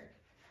here.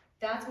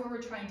 That's where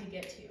we're trying to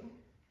get to.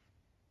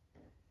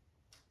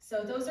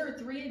 So those are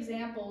 3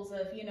 examples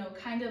of,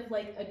 kind of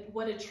like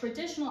what a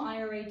traditional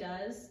IRA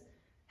does,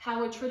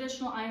 how a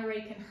traditional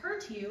IRA can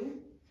hurt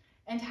you,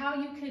 and how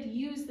you could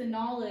use the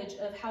knowledge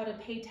of how to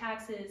pay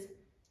taxes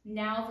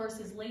now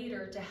versus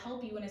later to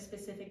help you in a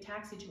specific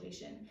tax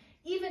situation,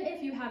 even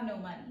if you have no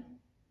money.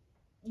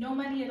 No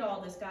money at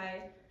all. This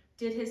guy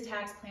did his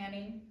tax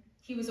planning.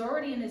 He was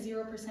already in a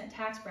 0%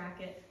 tax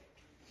bracket,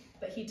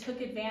 but he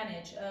took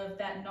advantage of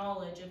that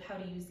knowledge of how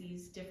to use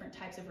these different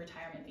types of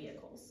retirement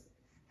vehicles.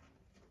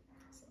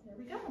 So there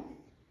we go. All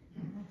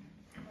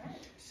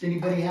right. Does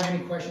anybody have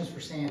any questions for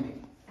Sandy?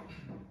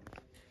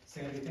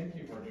 Sandy, thank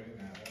you for doing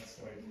that. That's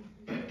like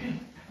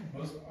the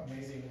most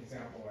amazing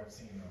example I've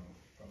seen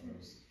of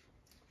those.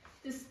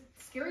 The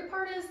scary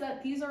part is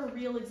that these are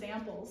real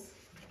examples.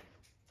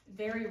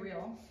 Very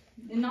real.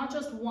 And not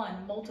just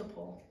one,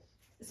 multiple.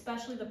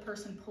 Especially the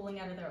person pulling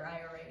out of their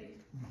IRA.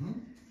 Mm-hmm.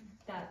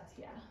 It's bad.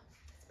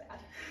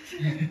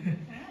 All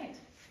right.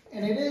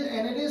 And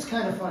it is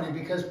kind of funny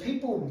because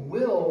people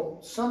will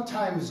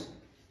sometimes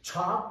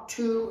talk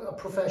to a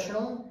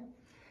professional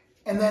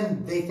and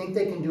then they think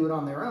they can do it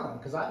on their own.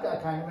 Because I've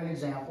got kind of an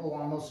example,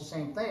 almost the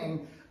same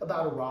thing,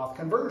 about a Roth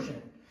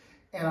conversion.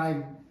 And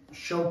I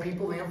show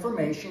people the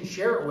information,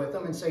 share it with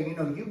them, and say,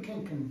 you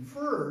can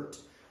convert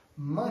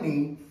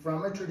money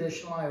from a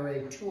traditional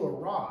IRA to a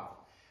Roth.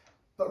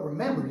 But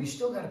remember, you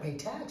still got to pay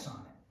tax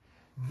on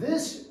it.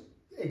 This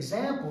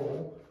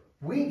example,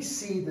 we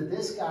see that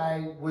this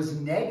guy was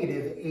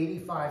negative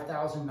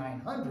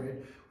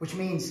 $85,900, which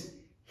means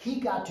he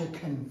got to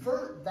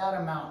convert that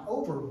amount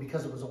over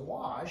because it was a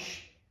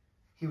wash.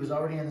 He was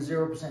already in the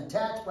 0%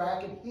 tax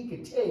bracket. He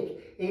could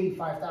take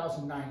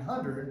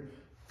 $85,900,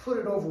 put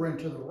it over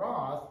into the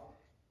Roth,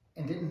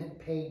 and didn't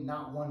pay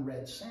not 1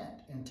 red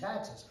cent in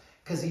taxes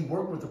because he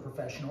worked with a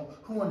professional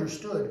who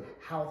understood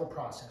how the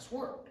process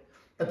worked.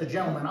 But the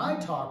gentleman I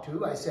talked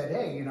to, I said,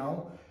 hey,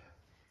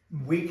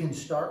 we can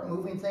start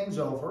moving things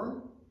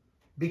over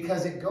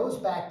because it goes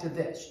back to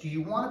this. Do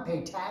you want to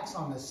pay tax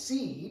on the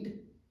seed,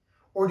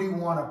 or do you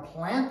want to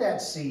plant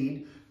that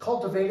seed,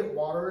 cultivate it,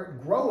 water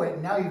it, grow it,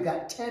 and now you've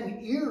got 10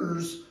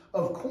 ears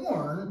of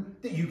corn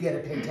that you get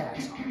to pay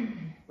tax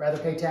on? Rather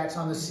pay tax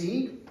on the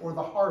seed or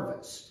the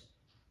harvest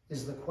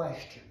is the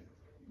question.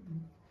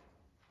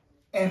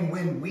 And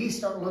when we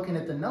start looking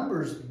at the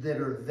numbers that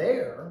are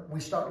there, we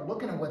start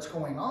looking at what's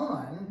going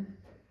on,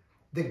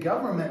 the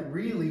government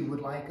really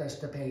would like us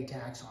to pay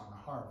tax on the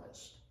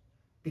harvest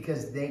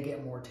because they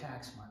get more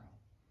tax money.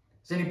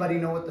 Does anybody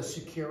know what the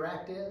Secure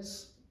Act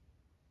is?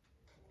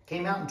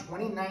 Came out in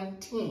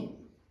 2019.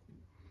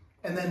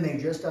 And then they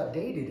just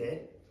updated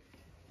it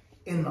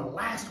in the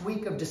last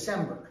week of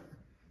December,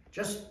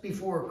 just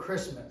before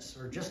Christmas,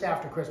 or just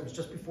after Christmas,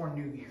 just before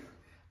New Year.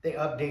 They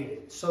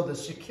updated. So the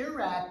Secure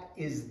Act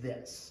is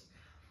this.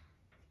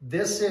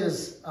 This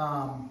is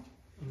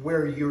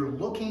where you're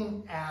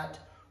looking at,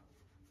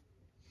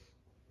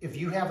 if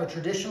you have a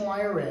traditional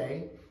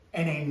IRA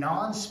and a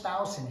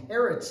non-spouse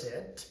inherits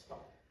it,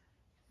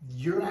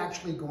 you're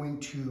actually going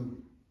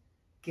to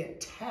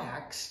get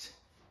taxed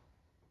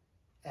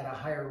at a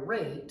higher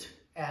rate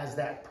as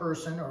that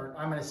person, or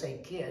I'm going to say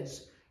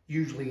kids,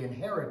 usually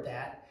inherit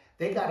that.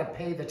 They got to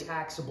pay the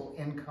taxable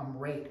income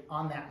rate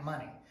on that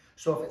money.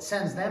 So if it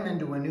sends them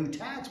into a new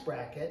tax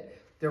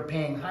bracket, they're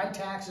paying high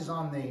taxes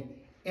on the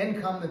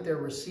income that they're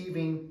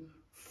receiving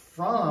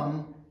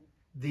from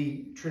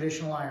the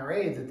traditional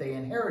IRA that they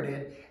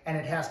inherited, and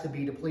it has to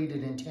be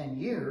depleted in 10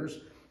 years,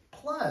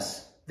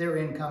 plus their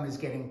income is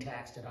getting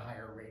taxed at a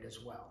higher rate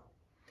as well.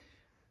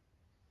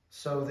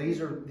 So these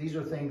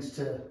are things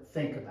to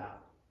think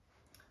about.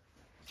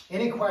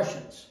 Any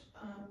questions?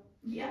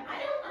 Yeah, I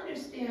don't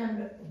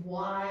understand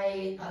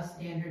why a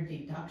standard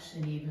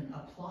deduction even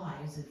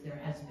applies if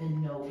there has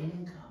been no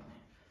income.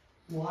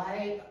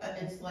 Why,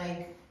 it's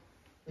like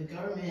the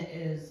government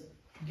is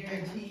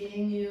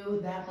guaranteeing you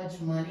that much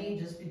money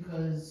just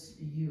because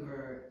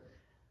you're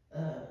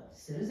a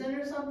citizen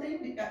or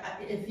something?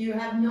 If you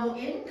have no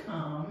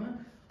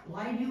income,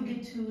 why do you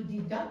get to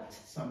deduct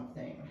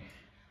something?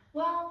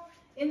 Well,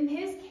 in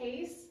his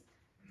case,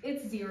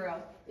 it's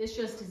zero. It's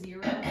just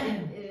zero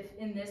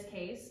in this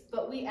case.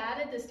 But we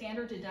added the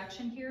standard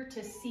deduction here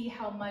to see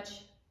how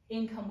much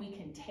income we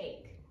can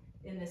take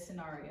in this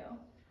scenario.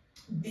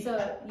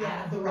 So yeah,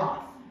 out of the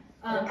Roth.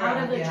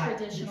 Out of the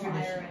traditional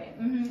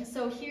IRA.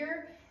 So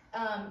here,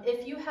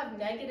 if you have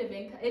negative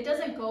income, it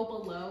doesn't go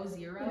below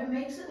zero. But it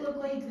makes it look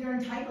like they're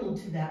entitled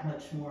to that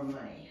much more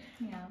money.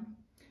 Yeah.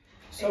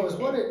 So it's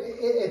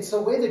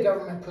the way the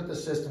government put the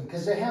system,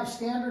 because they have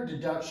standard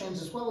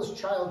deductions as well as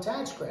child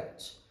tax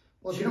credits.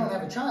 Well, if you don't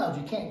have a child,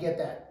 you can't get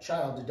that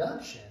child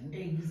deduction.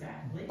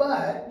 Exactly.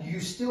 But you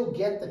still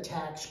get the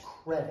tax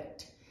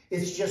credit.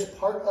 It's just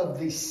part of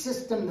the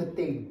system that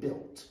they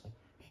built,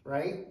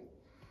 right?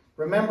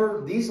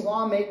 Remember, these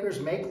lawmakers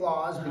make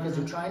laws because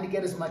they're trying to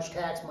get as much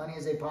tax money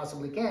as they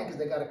possibly can because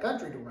they got a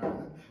country to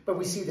run. But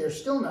we see they're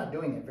still not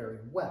doing it very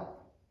well.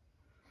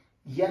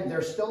 Yet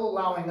they're still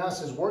allowing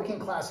us as working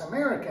class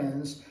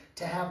Americans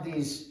to have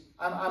these,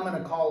 I'm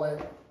going to call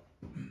it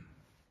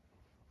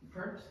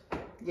perks.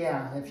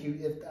 Yeah,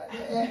 you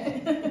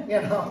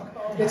know,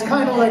 it's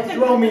kind of like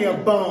throw me a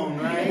bone,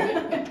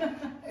 right?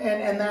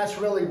 And that's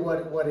really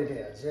what it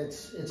is.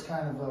 It's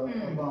kind of a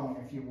bone,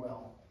 if you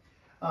will.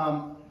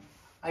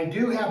 I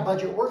do have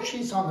budget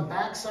worksheets on the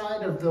back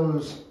side of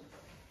those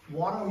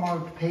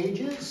watermarked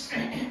pages.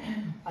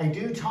 I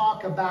do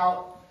talk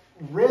about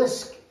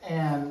risk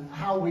and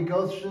how we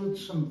go through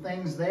some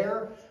things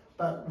there,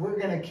 but we're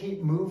going to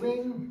keep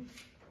moving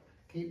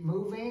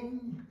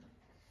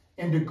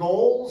into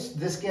goals.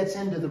 This gets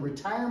into the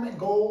retirement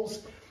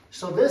goals.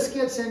 So this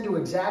gets into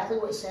exactly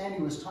what Sandy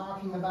was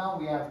talking about.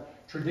 We have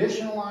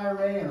traditional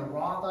IRA and a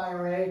Roth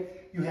IRA.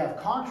 You have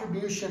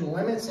contribution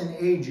limits and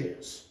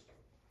ages.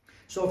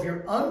 So if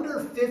you're under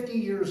 50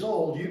 years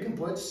old, you can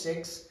put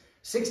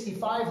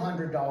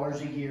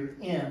 $6,500 a year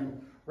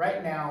in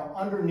right now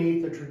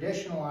underneath the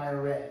traditional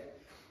IRA.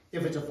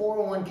 If it's a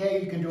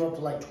 401k, you can do up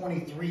to like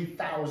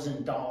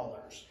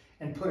 $23,000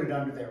 and put it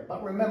under there.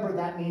 But remember,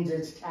 that means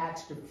it's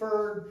tax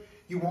deferred.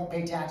 You won't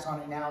pay tax on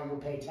it now, you'll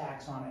pay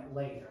tax on it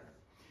later.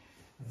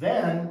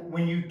 Then,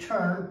 when you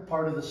turn,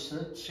 part of the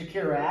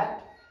Secure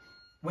Act,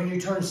 when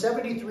you turn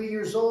 73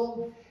 years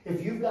old,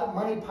 if you've got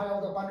money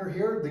piled up under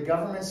here, the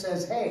government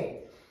says, hey,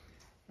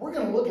 we're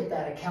going to look at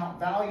that account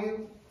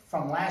value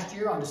from last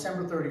year on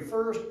December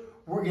 31st.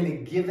 We're going to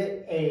give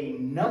it a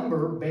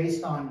number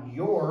based on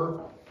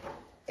your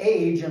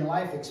age and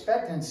life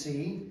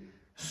expectancy.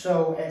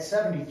 So at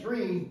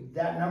 73,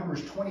 that number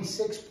is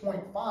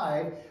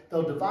 26.5.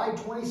 They'll divide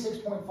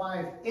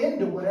 26.5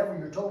 into whatever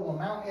your total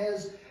amount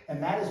is,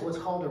 and that is what's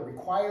called a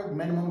required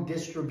minimum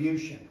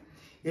distribution.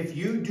 If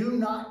you do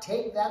not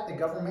take that, the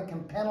government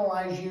can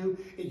penalize you.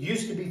 It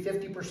used to be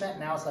 50%,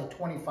 now it's like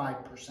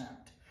 25%.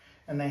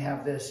 And they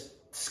have this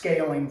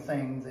scaling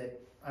thing that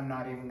I'm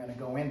not even going to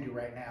go into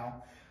right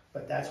now,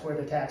 but that's where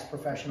the tax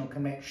professional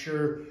can make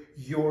sure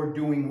you're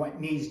doing what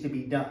needs to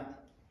be done.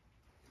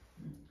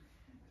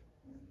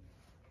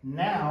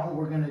 Now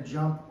we're going to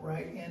jump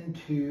right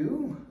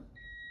into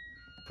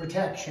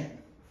protection.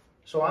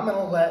 So I'm going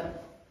to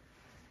let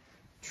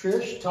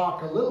Trish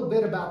talk a little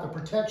bit about the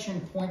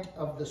protection point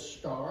of the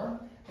star,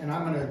 and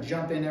I'm going to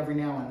jump in every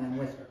now and then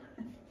with her.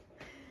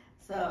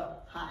 So,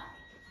 hi.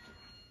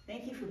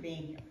 Thank you for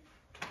being here.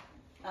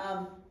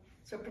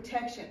 So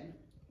protection,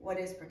 what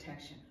is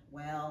protection?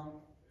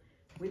 Well,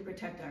 we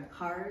protect our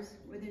cars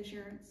with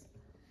insurance.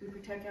 We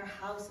protect our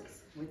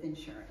houses with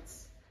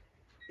insurance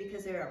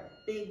because they're a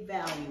big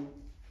value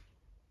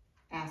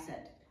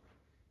asset.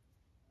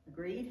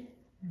 Agreed?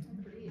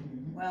 Agreed.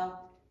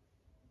 Well,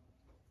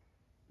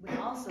 we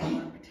also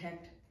want to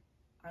protect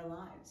our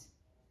lives.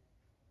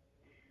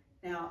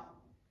 Now,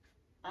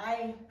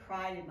 I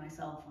prided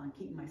myself on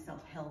keeping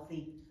myself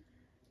healthy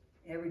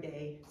every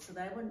day so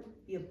that I wouldn't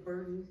be a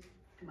burden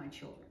to my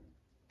children.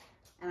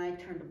 And I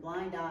turned a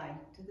blind eye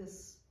to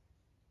this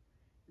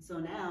So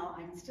now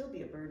I can still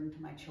be a burden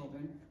to my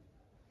children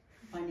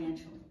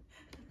financially.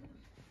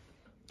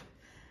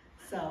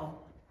 So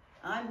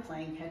I'm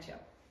playing catch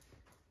up.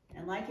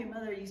 And like your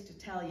mother used to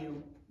tell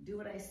you, do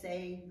what I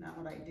say, not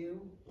what I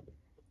do.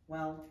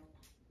 Well,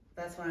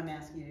 that's what I'm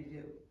asking you to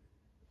do.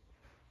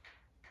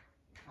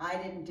 I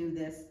didn't do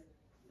this,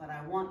 but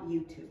I want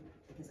you to,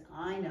 because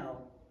I know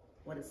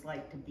what it's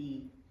like to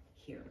be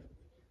here.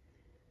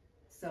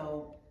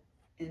 So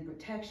in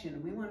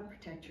protection, we want to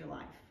protect your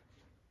life.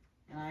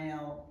 And I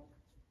know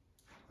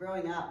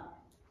growing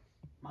up,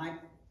 my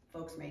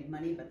folks made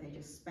money, but they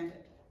just spent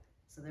it.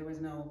 So there was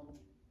no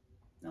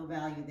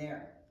value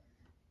there.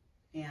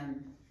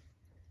 And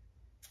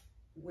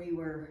we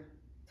were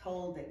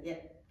told that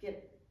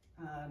get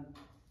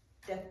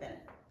death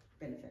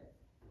benefit,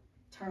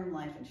 term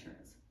life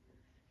insurance.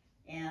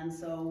 And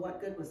so what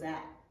good was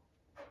that?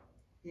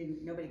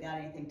 Nobody got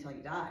anything till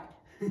you died.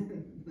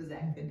 Was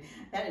that good?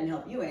 That didn't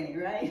help you any,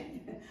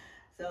 right?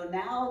 So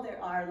now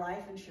there are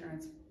life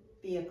insurance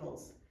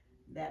vehicles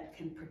that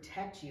can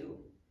protect you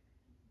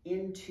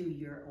into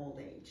your old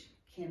age,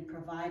 can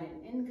provide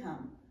an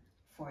income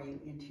for you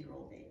into your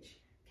old age,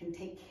 can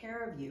take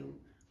care of you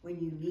when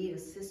you need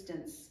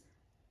assistance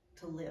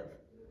to live,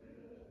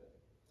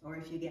 or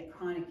if you get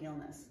chronic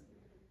illness.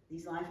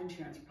 These life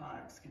insurance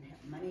products can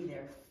have money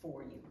there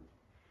for you.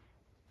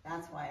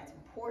 That's why it's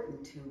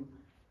important to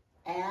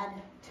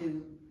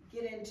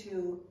get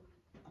into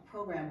a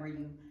program where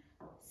you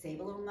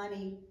save a little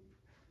money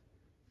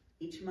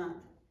each month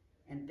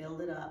and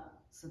build it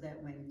up so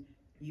that when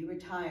you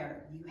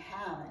retire, you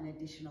have an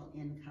additional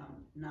income,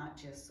 not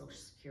just Social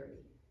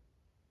Security.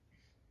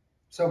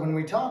 So when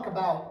we talk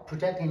about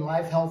protecting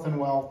life, health, and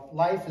wealth,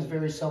 life is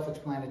very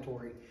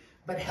self-explanatory,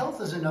 but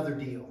health is another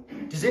deal.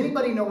 Does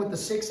anybody know what the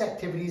 6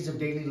 activities of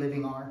daily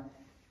living are?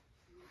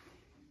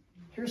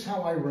 Here's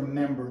how I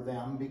remember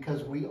them,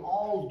 because we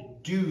all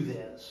do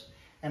this.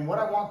 And what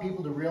I want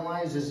people to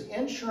realize is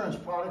insurance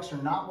products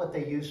are not what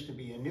they used to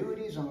be.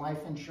 Annuities and life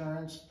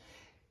insurance,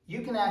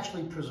 you can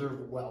actually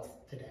preserve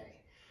wealth today.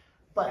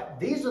 But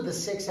these are the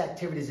 6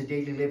 activities of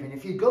daily living.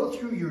 If you go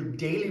through your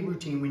daily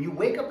routine, when you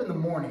wake up in the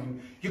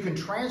morning, you can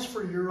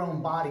transfer your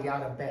own body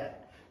out of bed.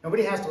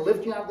 Nobody has to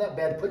lift you out of that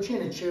bed, put you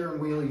in a chair,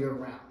 and wheel you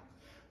around.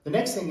 The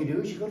next thing you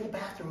do is you go to the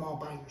bathroom all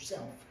by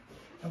yourself.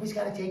 Nobody's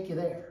got to take you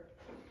there.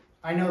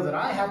 I know that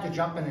I have to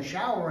jump in the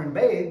shower and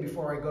bathe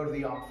before I go to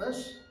the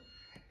office.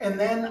 And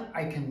then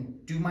I can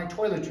do my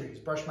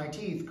toiletries, brush my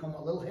teeth, comb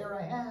what little hair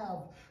I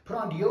have, put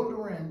on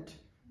deodorant.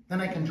 Then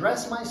I can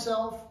dress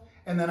myself,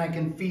 and then I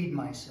can feed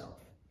myself.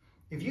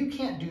 If you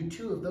can't do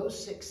 2 of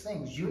those 6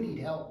 things, you need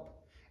help.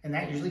 And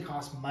that usually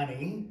costs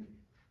money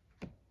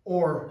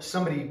or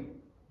somebody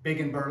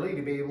big and burly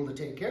to be able to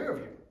take care of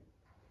you.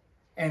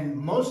 And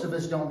most of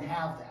us don't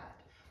have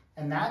that.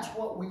 And that's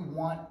what we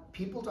want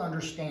people to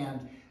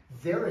understand.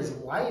 There is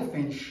life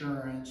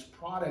insurance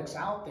products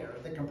out there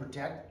that can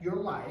protect your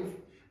life,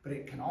 but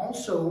it can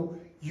also,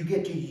 you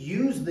get to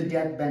use the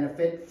death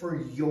benefit for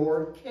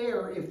your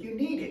care if you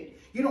need it.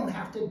 You don't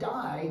have to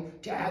die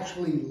to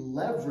actually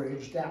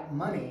leverage that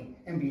money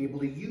and be able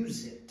to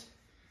use it.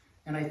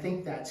 And I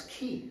think that's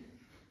key.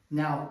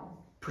 Now,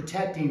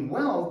 protecting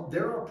wealth,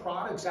 there are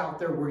products out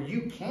there where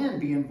you can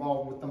be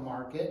involved with the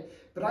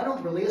market, but I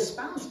don't really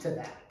espouse to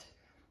that.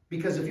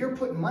 Because if you're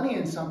putting money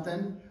in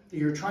something that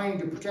you're trying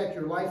to protect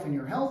your life and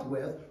your health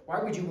with,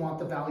 why would you want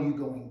the value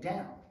going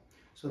down?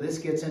 So this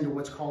gets into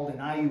what's called an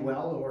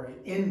IUL, or an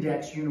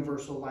Index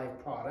Universal Life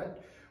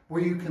product,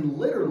 where you can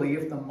literally,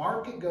 if the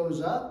market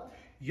goes up,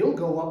 you'll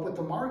go up with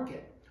the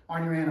market.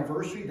 On your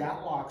anniversary,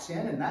 that locks in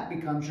and that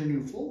becomes your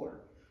new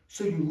floor.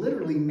 So you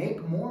literally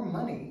make more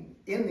money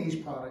in these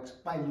products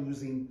by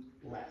losing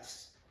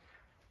less.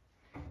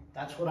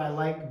 That's what I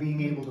like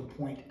being able to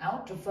point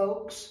out to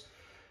folks.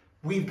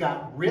 We've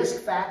got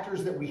risk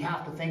factors that we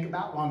have to think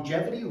about.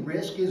 Longevity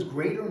risk is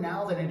greater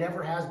now than it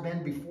ever has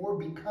been before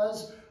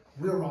because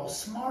we're all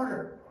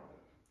smarter.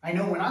 I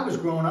know when I was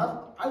growing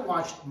up, I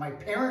watched my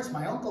parents,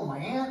 my uncle, my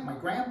aunt, my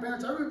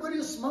grandparents, everybody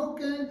was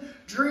smoking,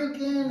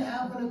 drinking,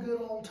 having a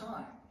good old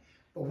time.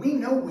 But we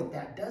know what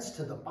that does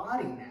to the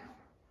body now.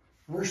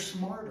 We're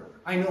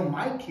smarter. I know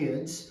my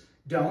kids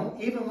don't.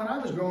 Even when I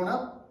was growing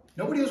up,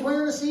 nobody was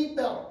wearing a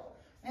seatbelt.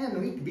 And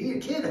we could be a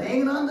kid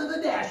hanging onto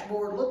the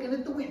dashboard looking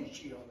at the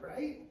windshield,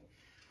 right?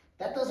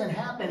 That doesn't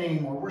happen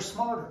anymore. We're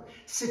smarter.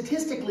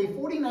 Statistically,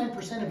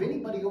 49% of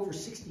anybody over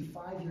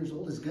 65 years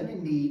old is going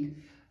to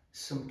need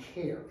some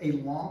care, a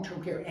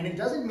long-term care. And it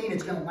doesn't mean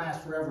it's going to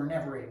last forever and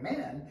ever,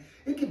 amen.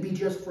 It could be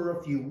just for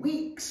a few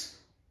weeks.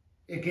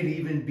 It could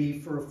even be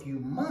for a few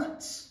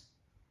months.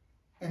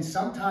 And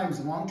sometimes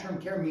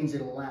long-term care means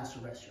it'll last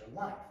the rest of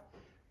your life.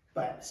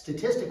 But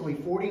statistically,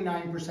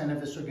 49%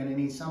 of us are going to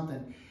need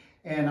something.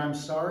 And I'm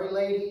sorry,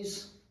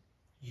 ladies,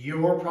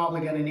 you're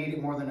probably going to need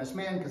it more than us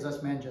men, because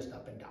us men just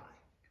up and die.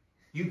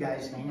 You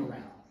guys hang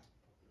around.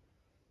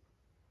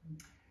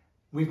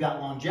 We've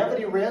got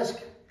longevity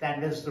risk.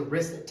 That is the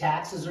risk that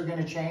taxes are going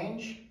to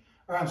change.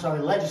 Or I'm sorry,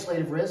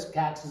 legislative risk,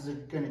 taxes are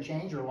going to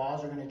change or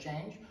laws are going to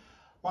change.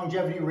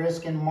 Longevity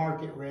risk and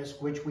market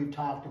risk, which we've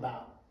talked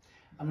about.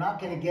 I'm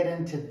not going to get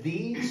into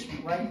these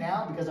right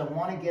now because I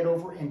want to get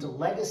over into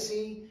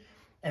legacy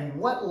and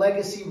what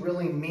legacy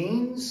really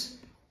means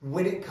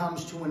when it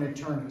comes to an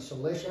attorney. So,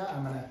 Lisha,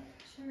 I'm going to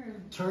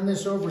turn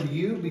this over to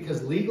you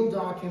because legal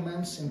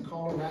documents in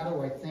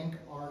Colorado, I think,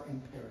 are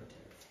imperative.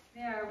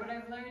 They are. What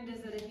I've learned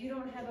is that if you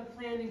don't have a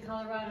plan in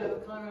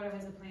Colorado, Colorado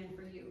has a plan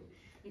for you.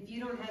 If you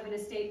don't have an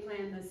estate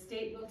plan, the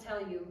state will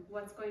tell you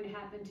what's going to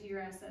happen to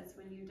your assets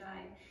when you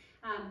die.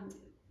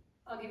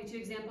 I'll give you two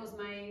examples.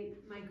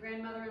 My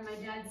grandmother on my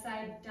dad's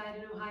side died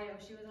in Ohio.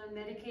 She was on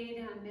Medicaid,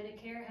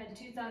 Medicare, had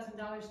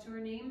 $2,000 to her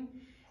name.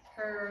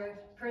 Her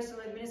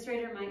personal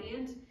administrator, my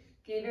aunt,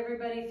 gave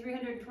everybody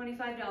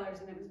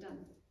 $325 and it was done.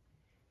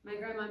 My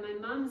grandma on my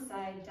mom's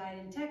side died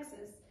in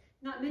Texas.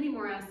 Not many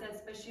more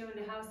assets, but she owned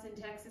a house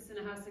in Texas and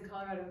a house in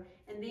Colorado,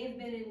 and they've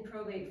been in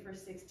probate for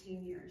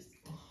 16 years.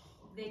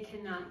 They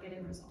cannot get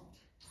it resolved.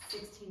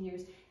 16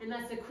 years. And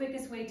that's the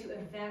quickest way to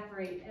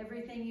evaporate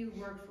everything you've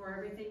worked for,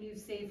 everything you've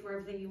saved for,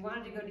 everything you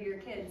wanted to go to your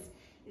kids,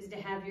 is to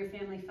have your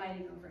family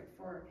fighting over it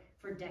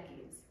for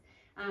decades.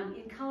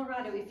 In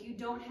Colorado, if you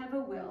don't have a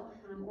will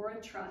or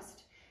a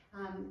trust,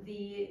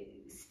 the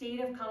state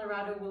of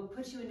Colorado will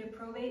put you into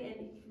probate,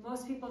 and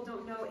most people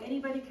don't know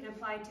anybody can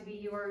apply to be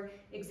your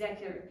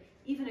executor,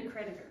 even a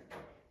creditor.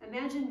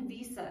 Imagine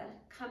Visa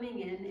coming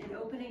in and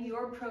opening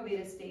your probate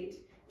estate,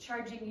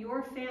 charging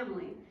your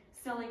family,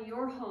 selling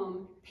your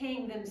home,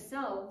 paying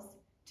themselves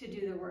to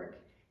do the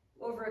work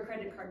over a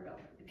credit card bill,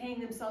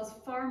 paying themselves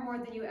far more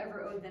than you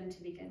ever owed them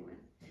to begin with.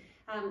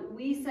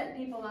 We set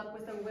people up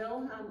with a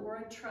will or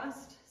a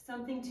trust,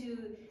 something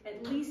to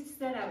at least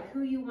set out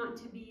who you want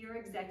to be your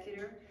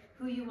executor,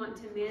 who you want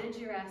to manage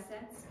your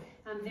assets.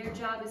 Their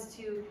job is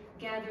to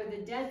gather the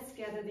debts,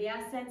 gather the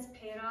assets,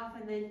 pay it off,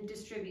 and then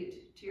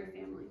distribute to your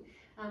family.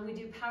 We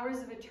do powers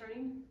of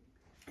attorney.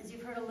 As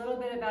you've heard a little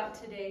bit about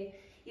today,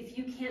 if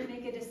you can't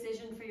make a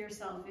decision for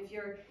yourself, if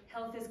your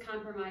health is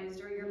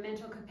compromised or your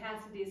mental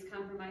capacity is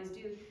compromised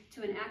due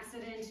to an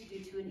accident,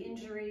 due to an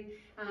injury,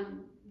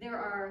 there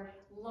are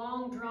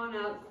long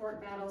drawn-out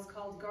court battles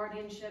called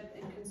guardianship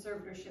and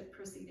conservatorship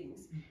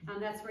proceedings.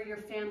 That's where your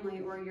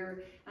family or your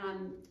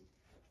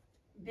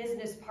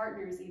business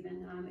partners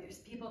even,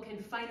 people can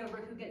fight over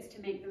who gets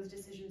to make those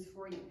decisions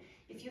for you.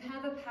 If you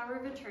have a power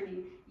of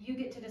attorney, you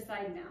get to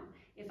decide now.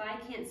 If I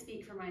can't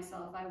speak for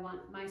myself, I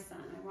want my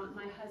son, I want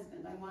my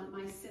husband, I want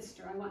my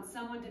sister, I want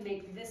someone to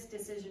make this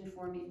decision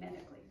for me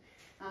medically.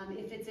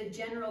 If it's a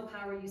general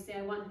power, you say,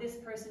 I want this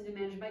person to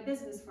manage my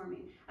business for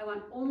me. I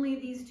want only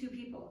these two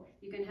people.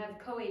 You can have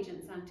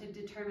co-agents to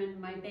determine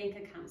my bank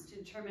accounts, to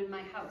determine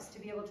my house, to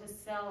be able to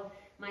sell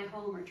my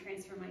home or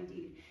transfer my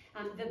deed.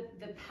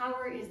 The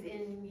power is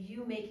in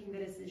you making the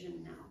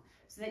decision now,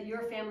 so that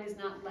your family's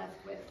not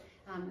left with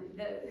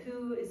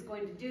who is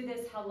going to do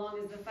this, how long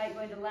is the fight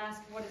going to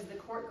last, what is the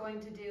court going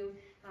to do.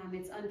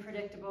 It's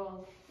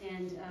unpredictable,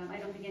 and I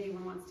don't think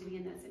anyone wants to be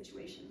in that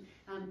situation.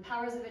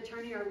 Powers of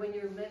attorney are when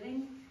you're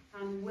living,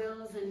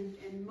 wills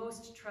and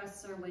most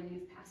trusts are when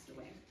you've passed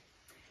away.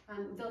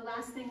 The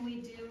last thing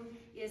we do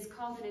is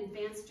called an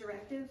advance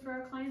directive for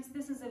our clients.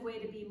 This is a way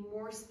to be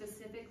more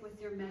specific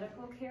with your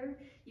medical care.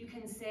 You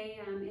can say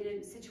in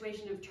a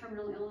situation of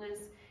terminal illness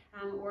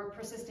or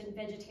persistent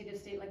vegetative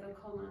state like a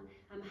coma,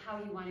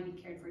 how you want to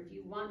be cared for. Do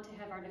you want to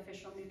have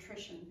artificial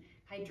nutrition,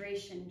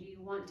 hydration? Do you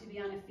want to be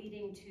on a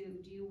feeding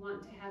tube? Do you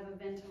want to have a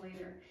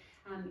ventilator?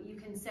 You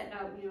can set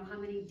out, how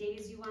many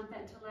days you want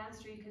that to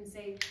last, or you can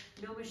say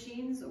no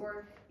machines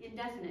or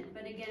indefinite.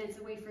 But again, it's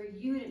a way for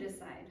you to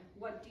decide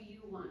what do you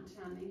want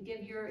and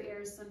give your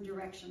heirs some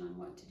direction on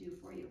what to do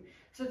for you.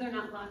 So they're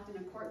not locked in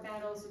a court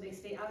battle, so they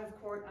stay out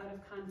of court, out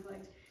of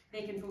conflict.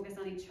 They can focus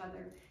on each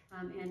other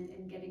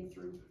and getting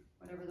through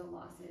whatever the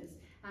loss is.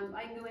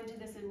 I can go into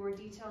this in more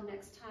detail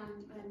next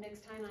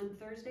time on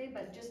Thursday,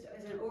 but just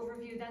as an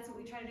overview, that's what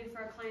we try to do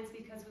for our clients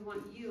because we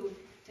want you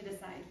to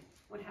decide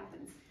what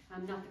happens,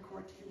 not the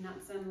court and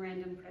not some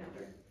random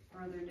predator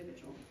or other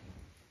individual.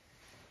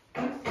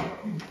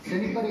 Does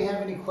anybody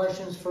have any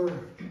questions for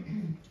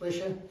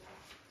Lisha?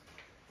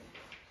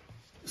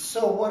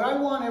 So what I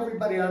want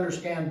everybody to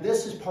understand,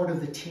 this is part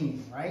of the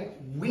team, right?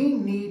 We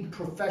need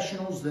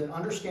professionals that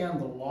understand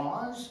the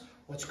laws,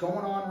 what's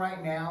going on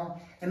right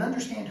now, and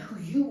understand who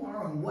you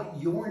are and what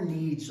your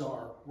needs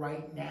are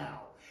right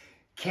now.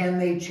 Can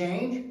they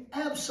change?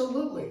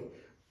 Absolutely.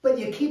 But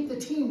you keep the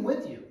team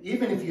with you.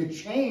 Even if you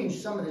change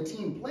some of the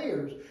team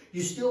players,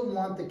 you still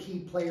want the key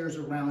players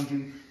around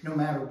you no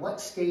matter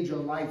what stage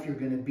of life you're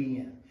going to be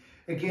in.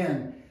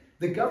 Again,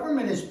 the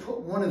government has put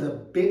one of the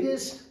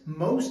biggest,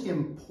 most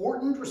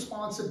important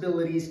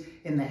responsibilities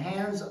in the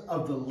hands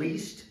of the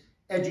least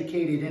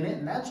educated in it,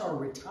 and that's our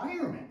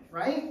retirement,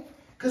 right?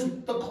 Because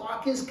the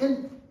clock is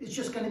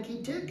just going to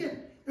keep ticking.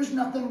 There's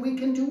nothing we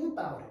can do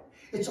about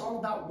it. It's all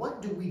about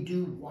what do we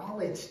do while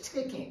it's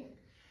ticking.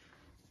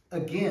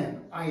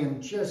 Again, I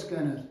am just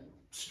going to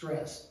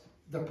stress,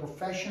 the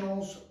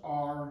professionals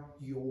are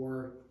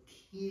your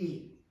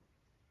key.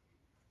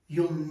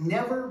 You'll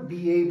never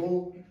be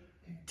able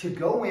to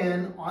go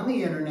in on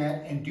the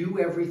internet and do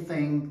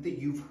everything that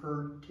you've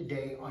heard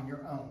today on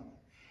your own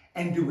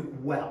and do it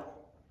well.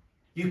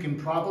 You can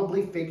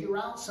probably figure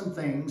out some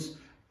things,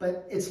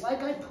 but it's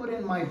like I put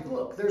in my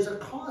book, there's a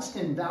cost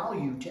and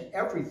value to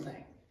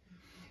everything.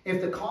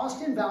 If the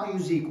cost and value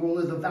is equal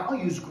or the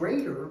value is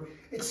greater,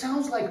 it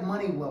sounds like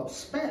money well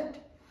spent.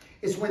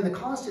 It's when the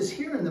cost is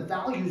here and the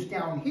value is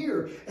down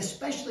here,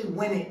 especially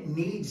when it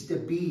needs to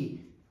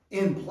be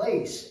in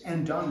place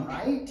and done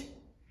right.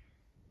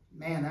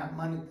 Man,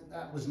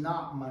 that was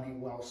not money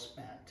well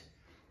spent.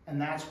 And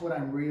that's what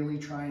I'm really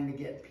trying to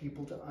get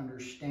people to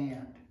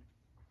understand.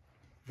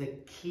 The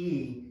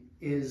key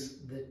is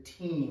the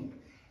team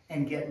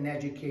and getting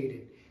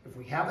educated. If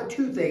we have a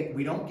toothache,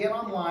 we don't get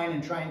online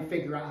and try and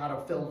figure out how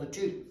to fill the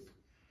tooth.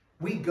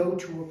 We go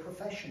to a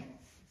professional.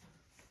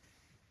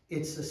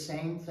 It's the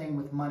same thing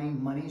with money.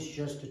 Money's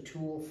just a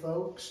tool,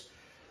 folks.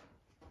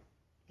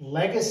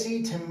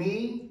 Legacy, to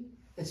me,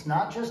 it's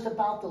not just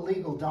about the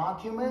legal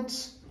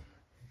documents,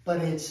 but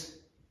it's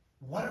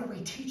what are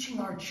we teaching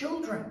our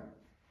children?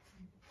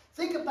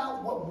 Think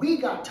about what we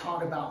got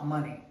taught about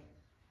money.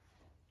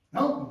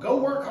 No, go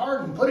work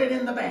hard and put it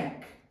in the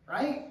bank,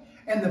 right?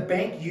 And the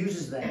bank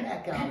uses the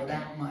heck out of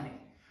that money.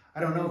 I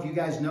don't know if you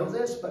guys know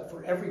this, but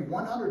for every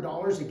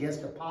 $100 that gets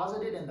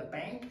deposited in the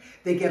bank,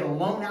 they get a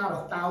loan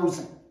out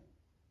 $1,000.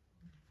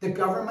 The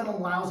government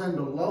allows them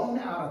to loan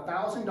out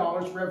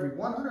 $1,000 for every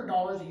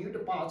 $100 that you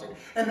deposit,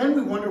 and then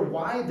we wonder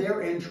why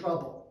they're in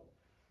trouble.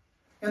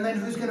 And then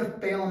who's going to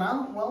bail them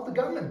out? Well, the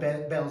government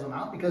bails them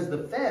out because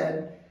the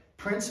Fed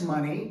prints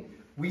money.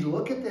 We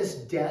look at this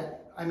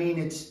debt. I mean,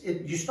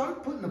 you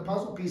start putting the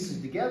puzzle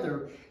pieces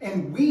together,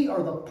 and we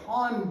are the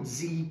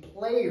Ponzi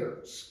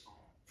players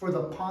for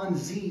the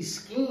Ponzi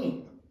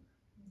scheme.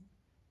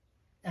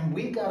 And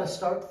we've got to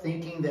start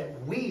thinking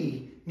that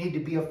we need to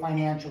be a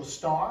financial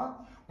star.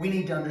 We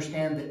need to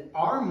understand that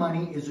our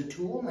money is a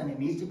tool and it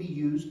needs to be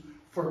used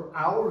for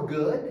our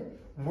good.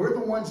 We're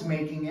the ones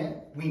making it.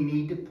 We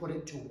need to put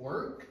it to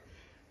work.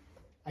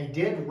 I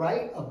did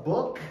write a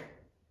book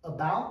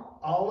about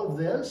all of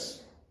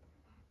this.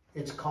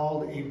 It's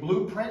called A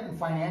Blueprint and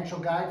Financial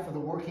Guide for the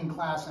Working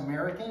Class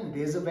American. It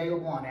is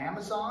available on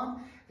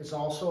Amazon. It's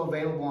also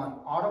available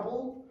on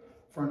Audible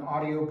for an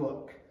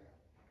audiobook.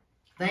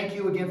 Thank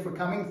you again for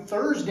coming.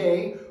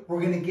 Thursday,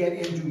 we're going to get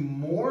into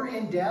more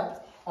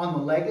in-depth on the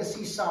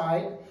legacy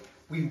side.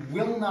 We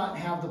will not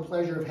have the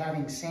pleasure of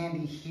having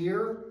Sandy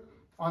here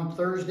on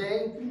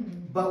Thursday,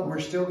 but we're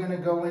still going to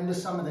go into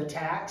some of the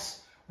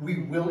tax.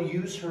 We will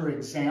use her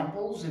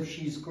examples if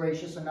she's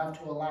gracious enough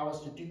to allow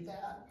us to do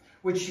that,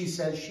 which she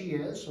says she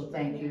is, so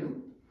thank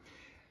you.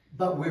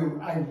 But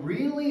I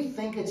really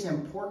think it's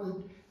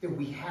important that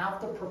we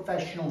have the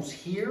professionals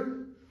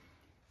here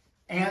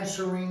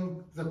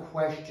answering the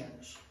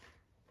questions.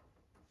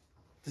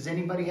 Does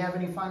anybody have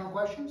any final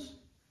questions?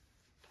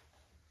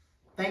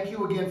 Thank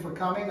you again for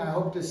coming. I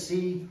hope to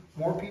see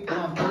more people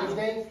on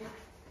Thursday.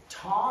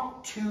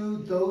 Talk to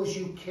those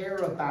you care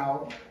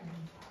about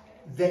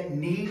that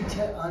need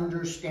to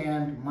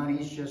understand money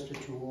is just a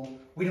tool.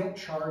 We don't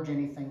charge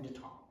anything to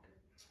talk.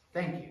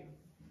 Thank you.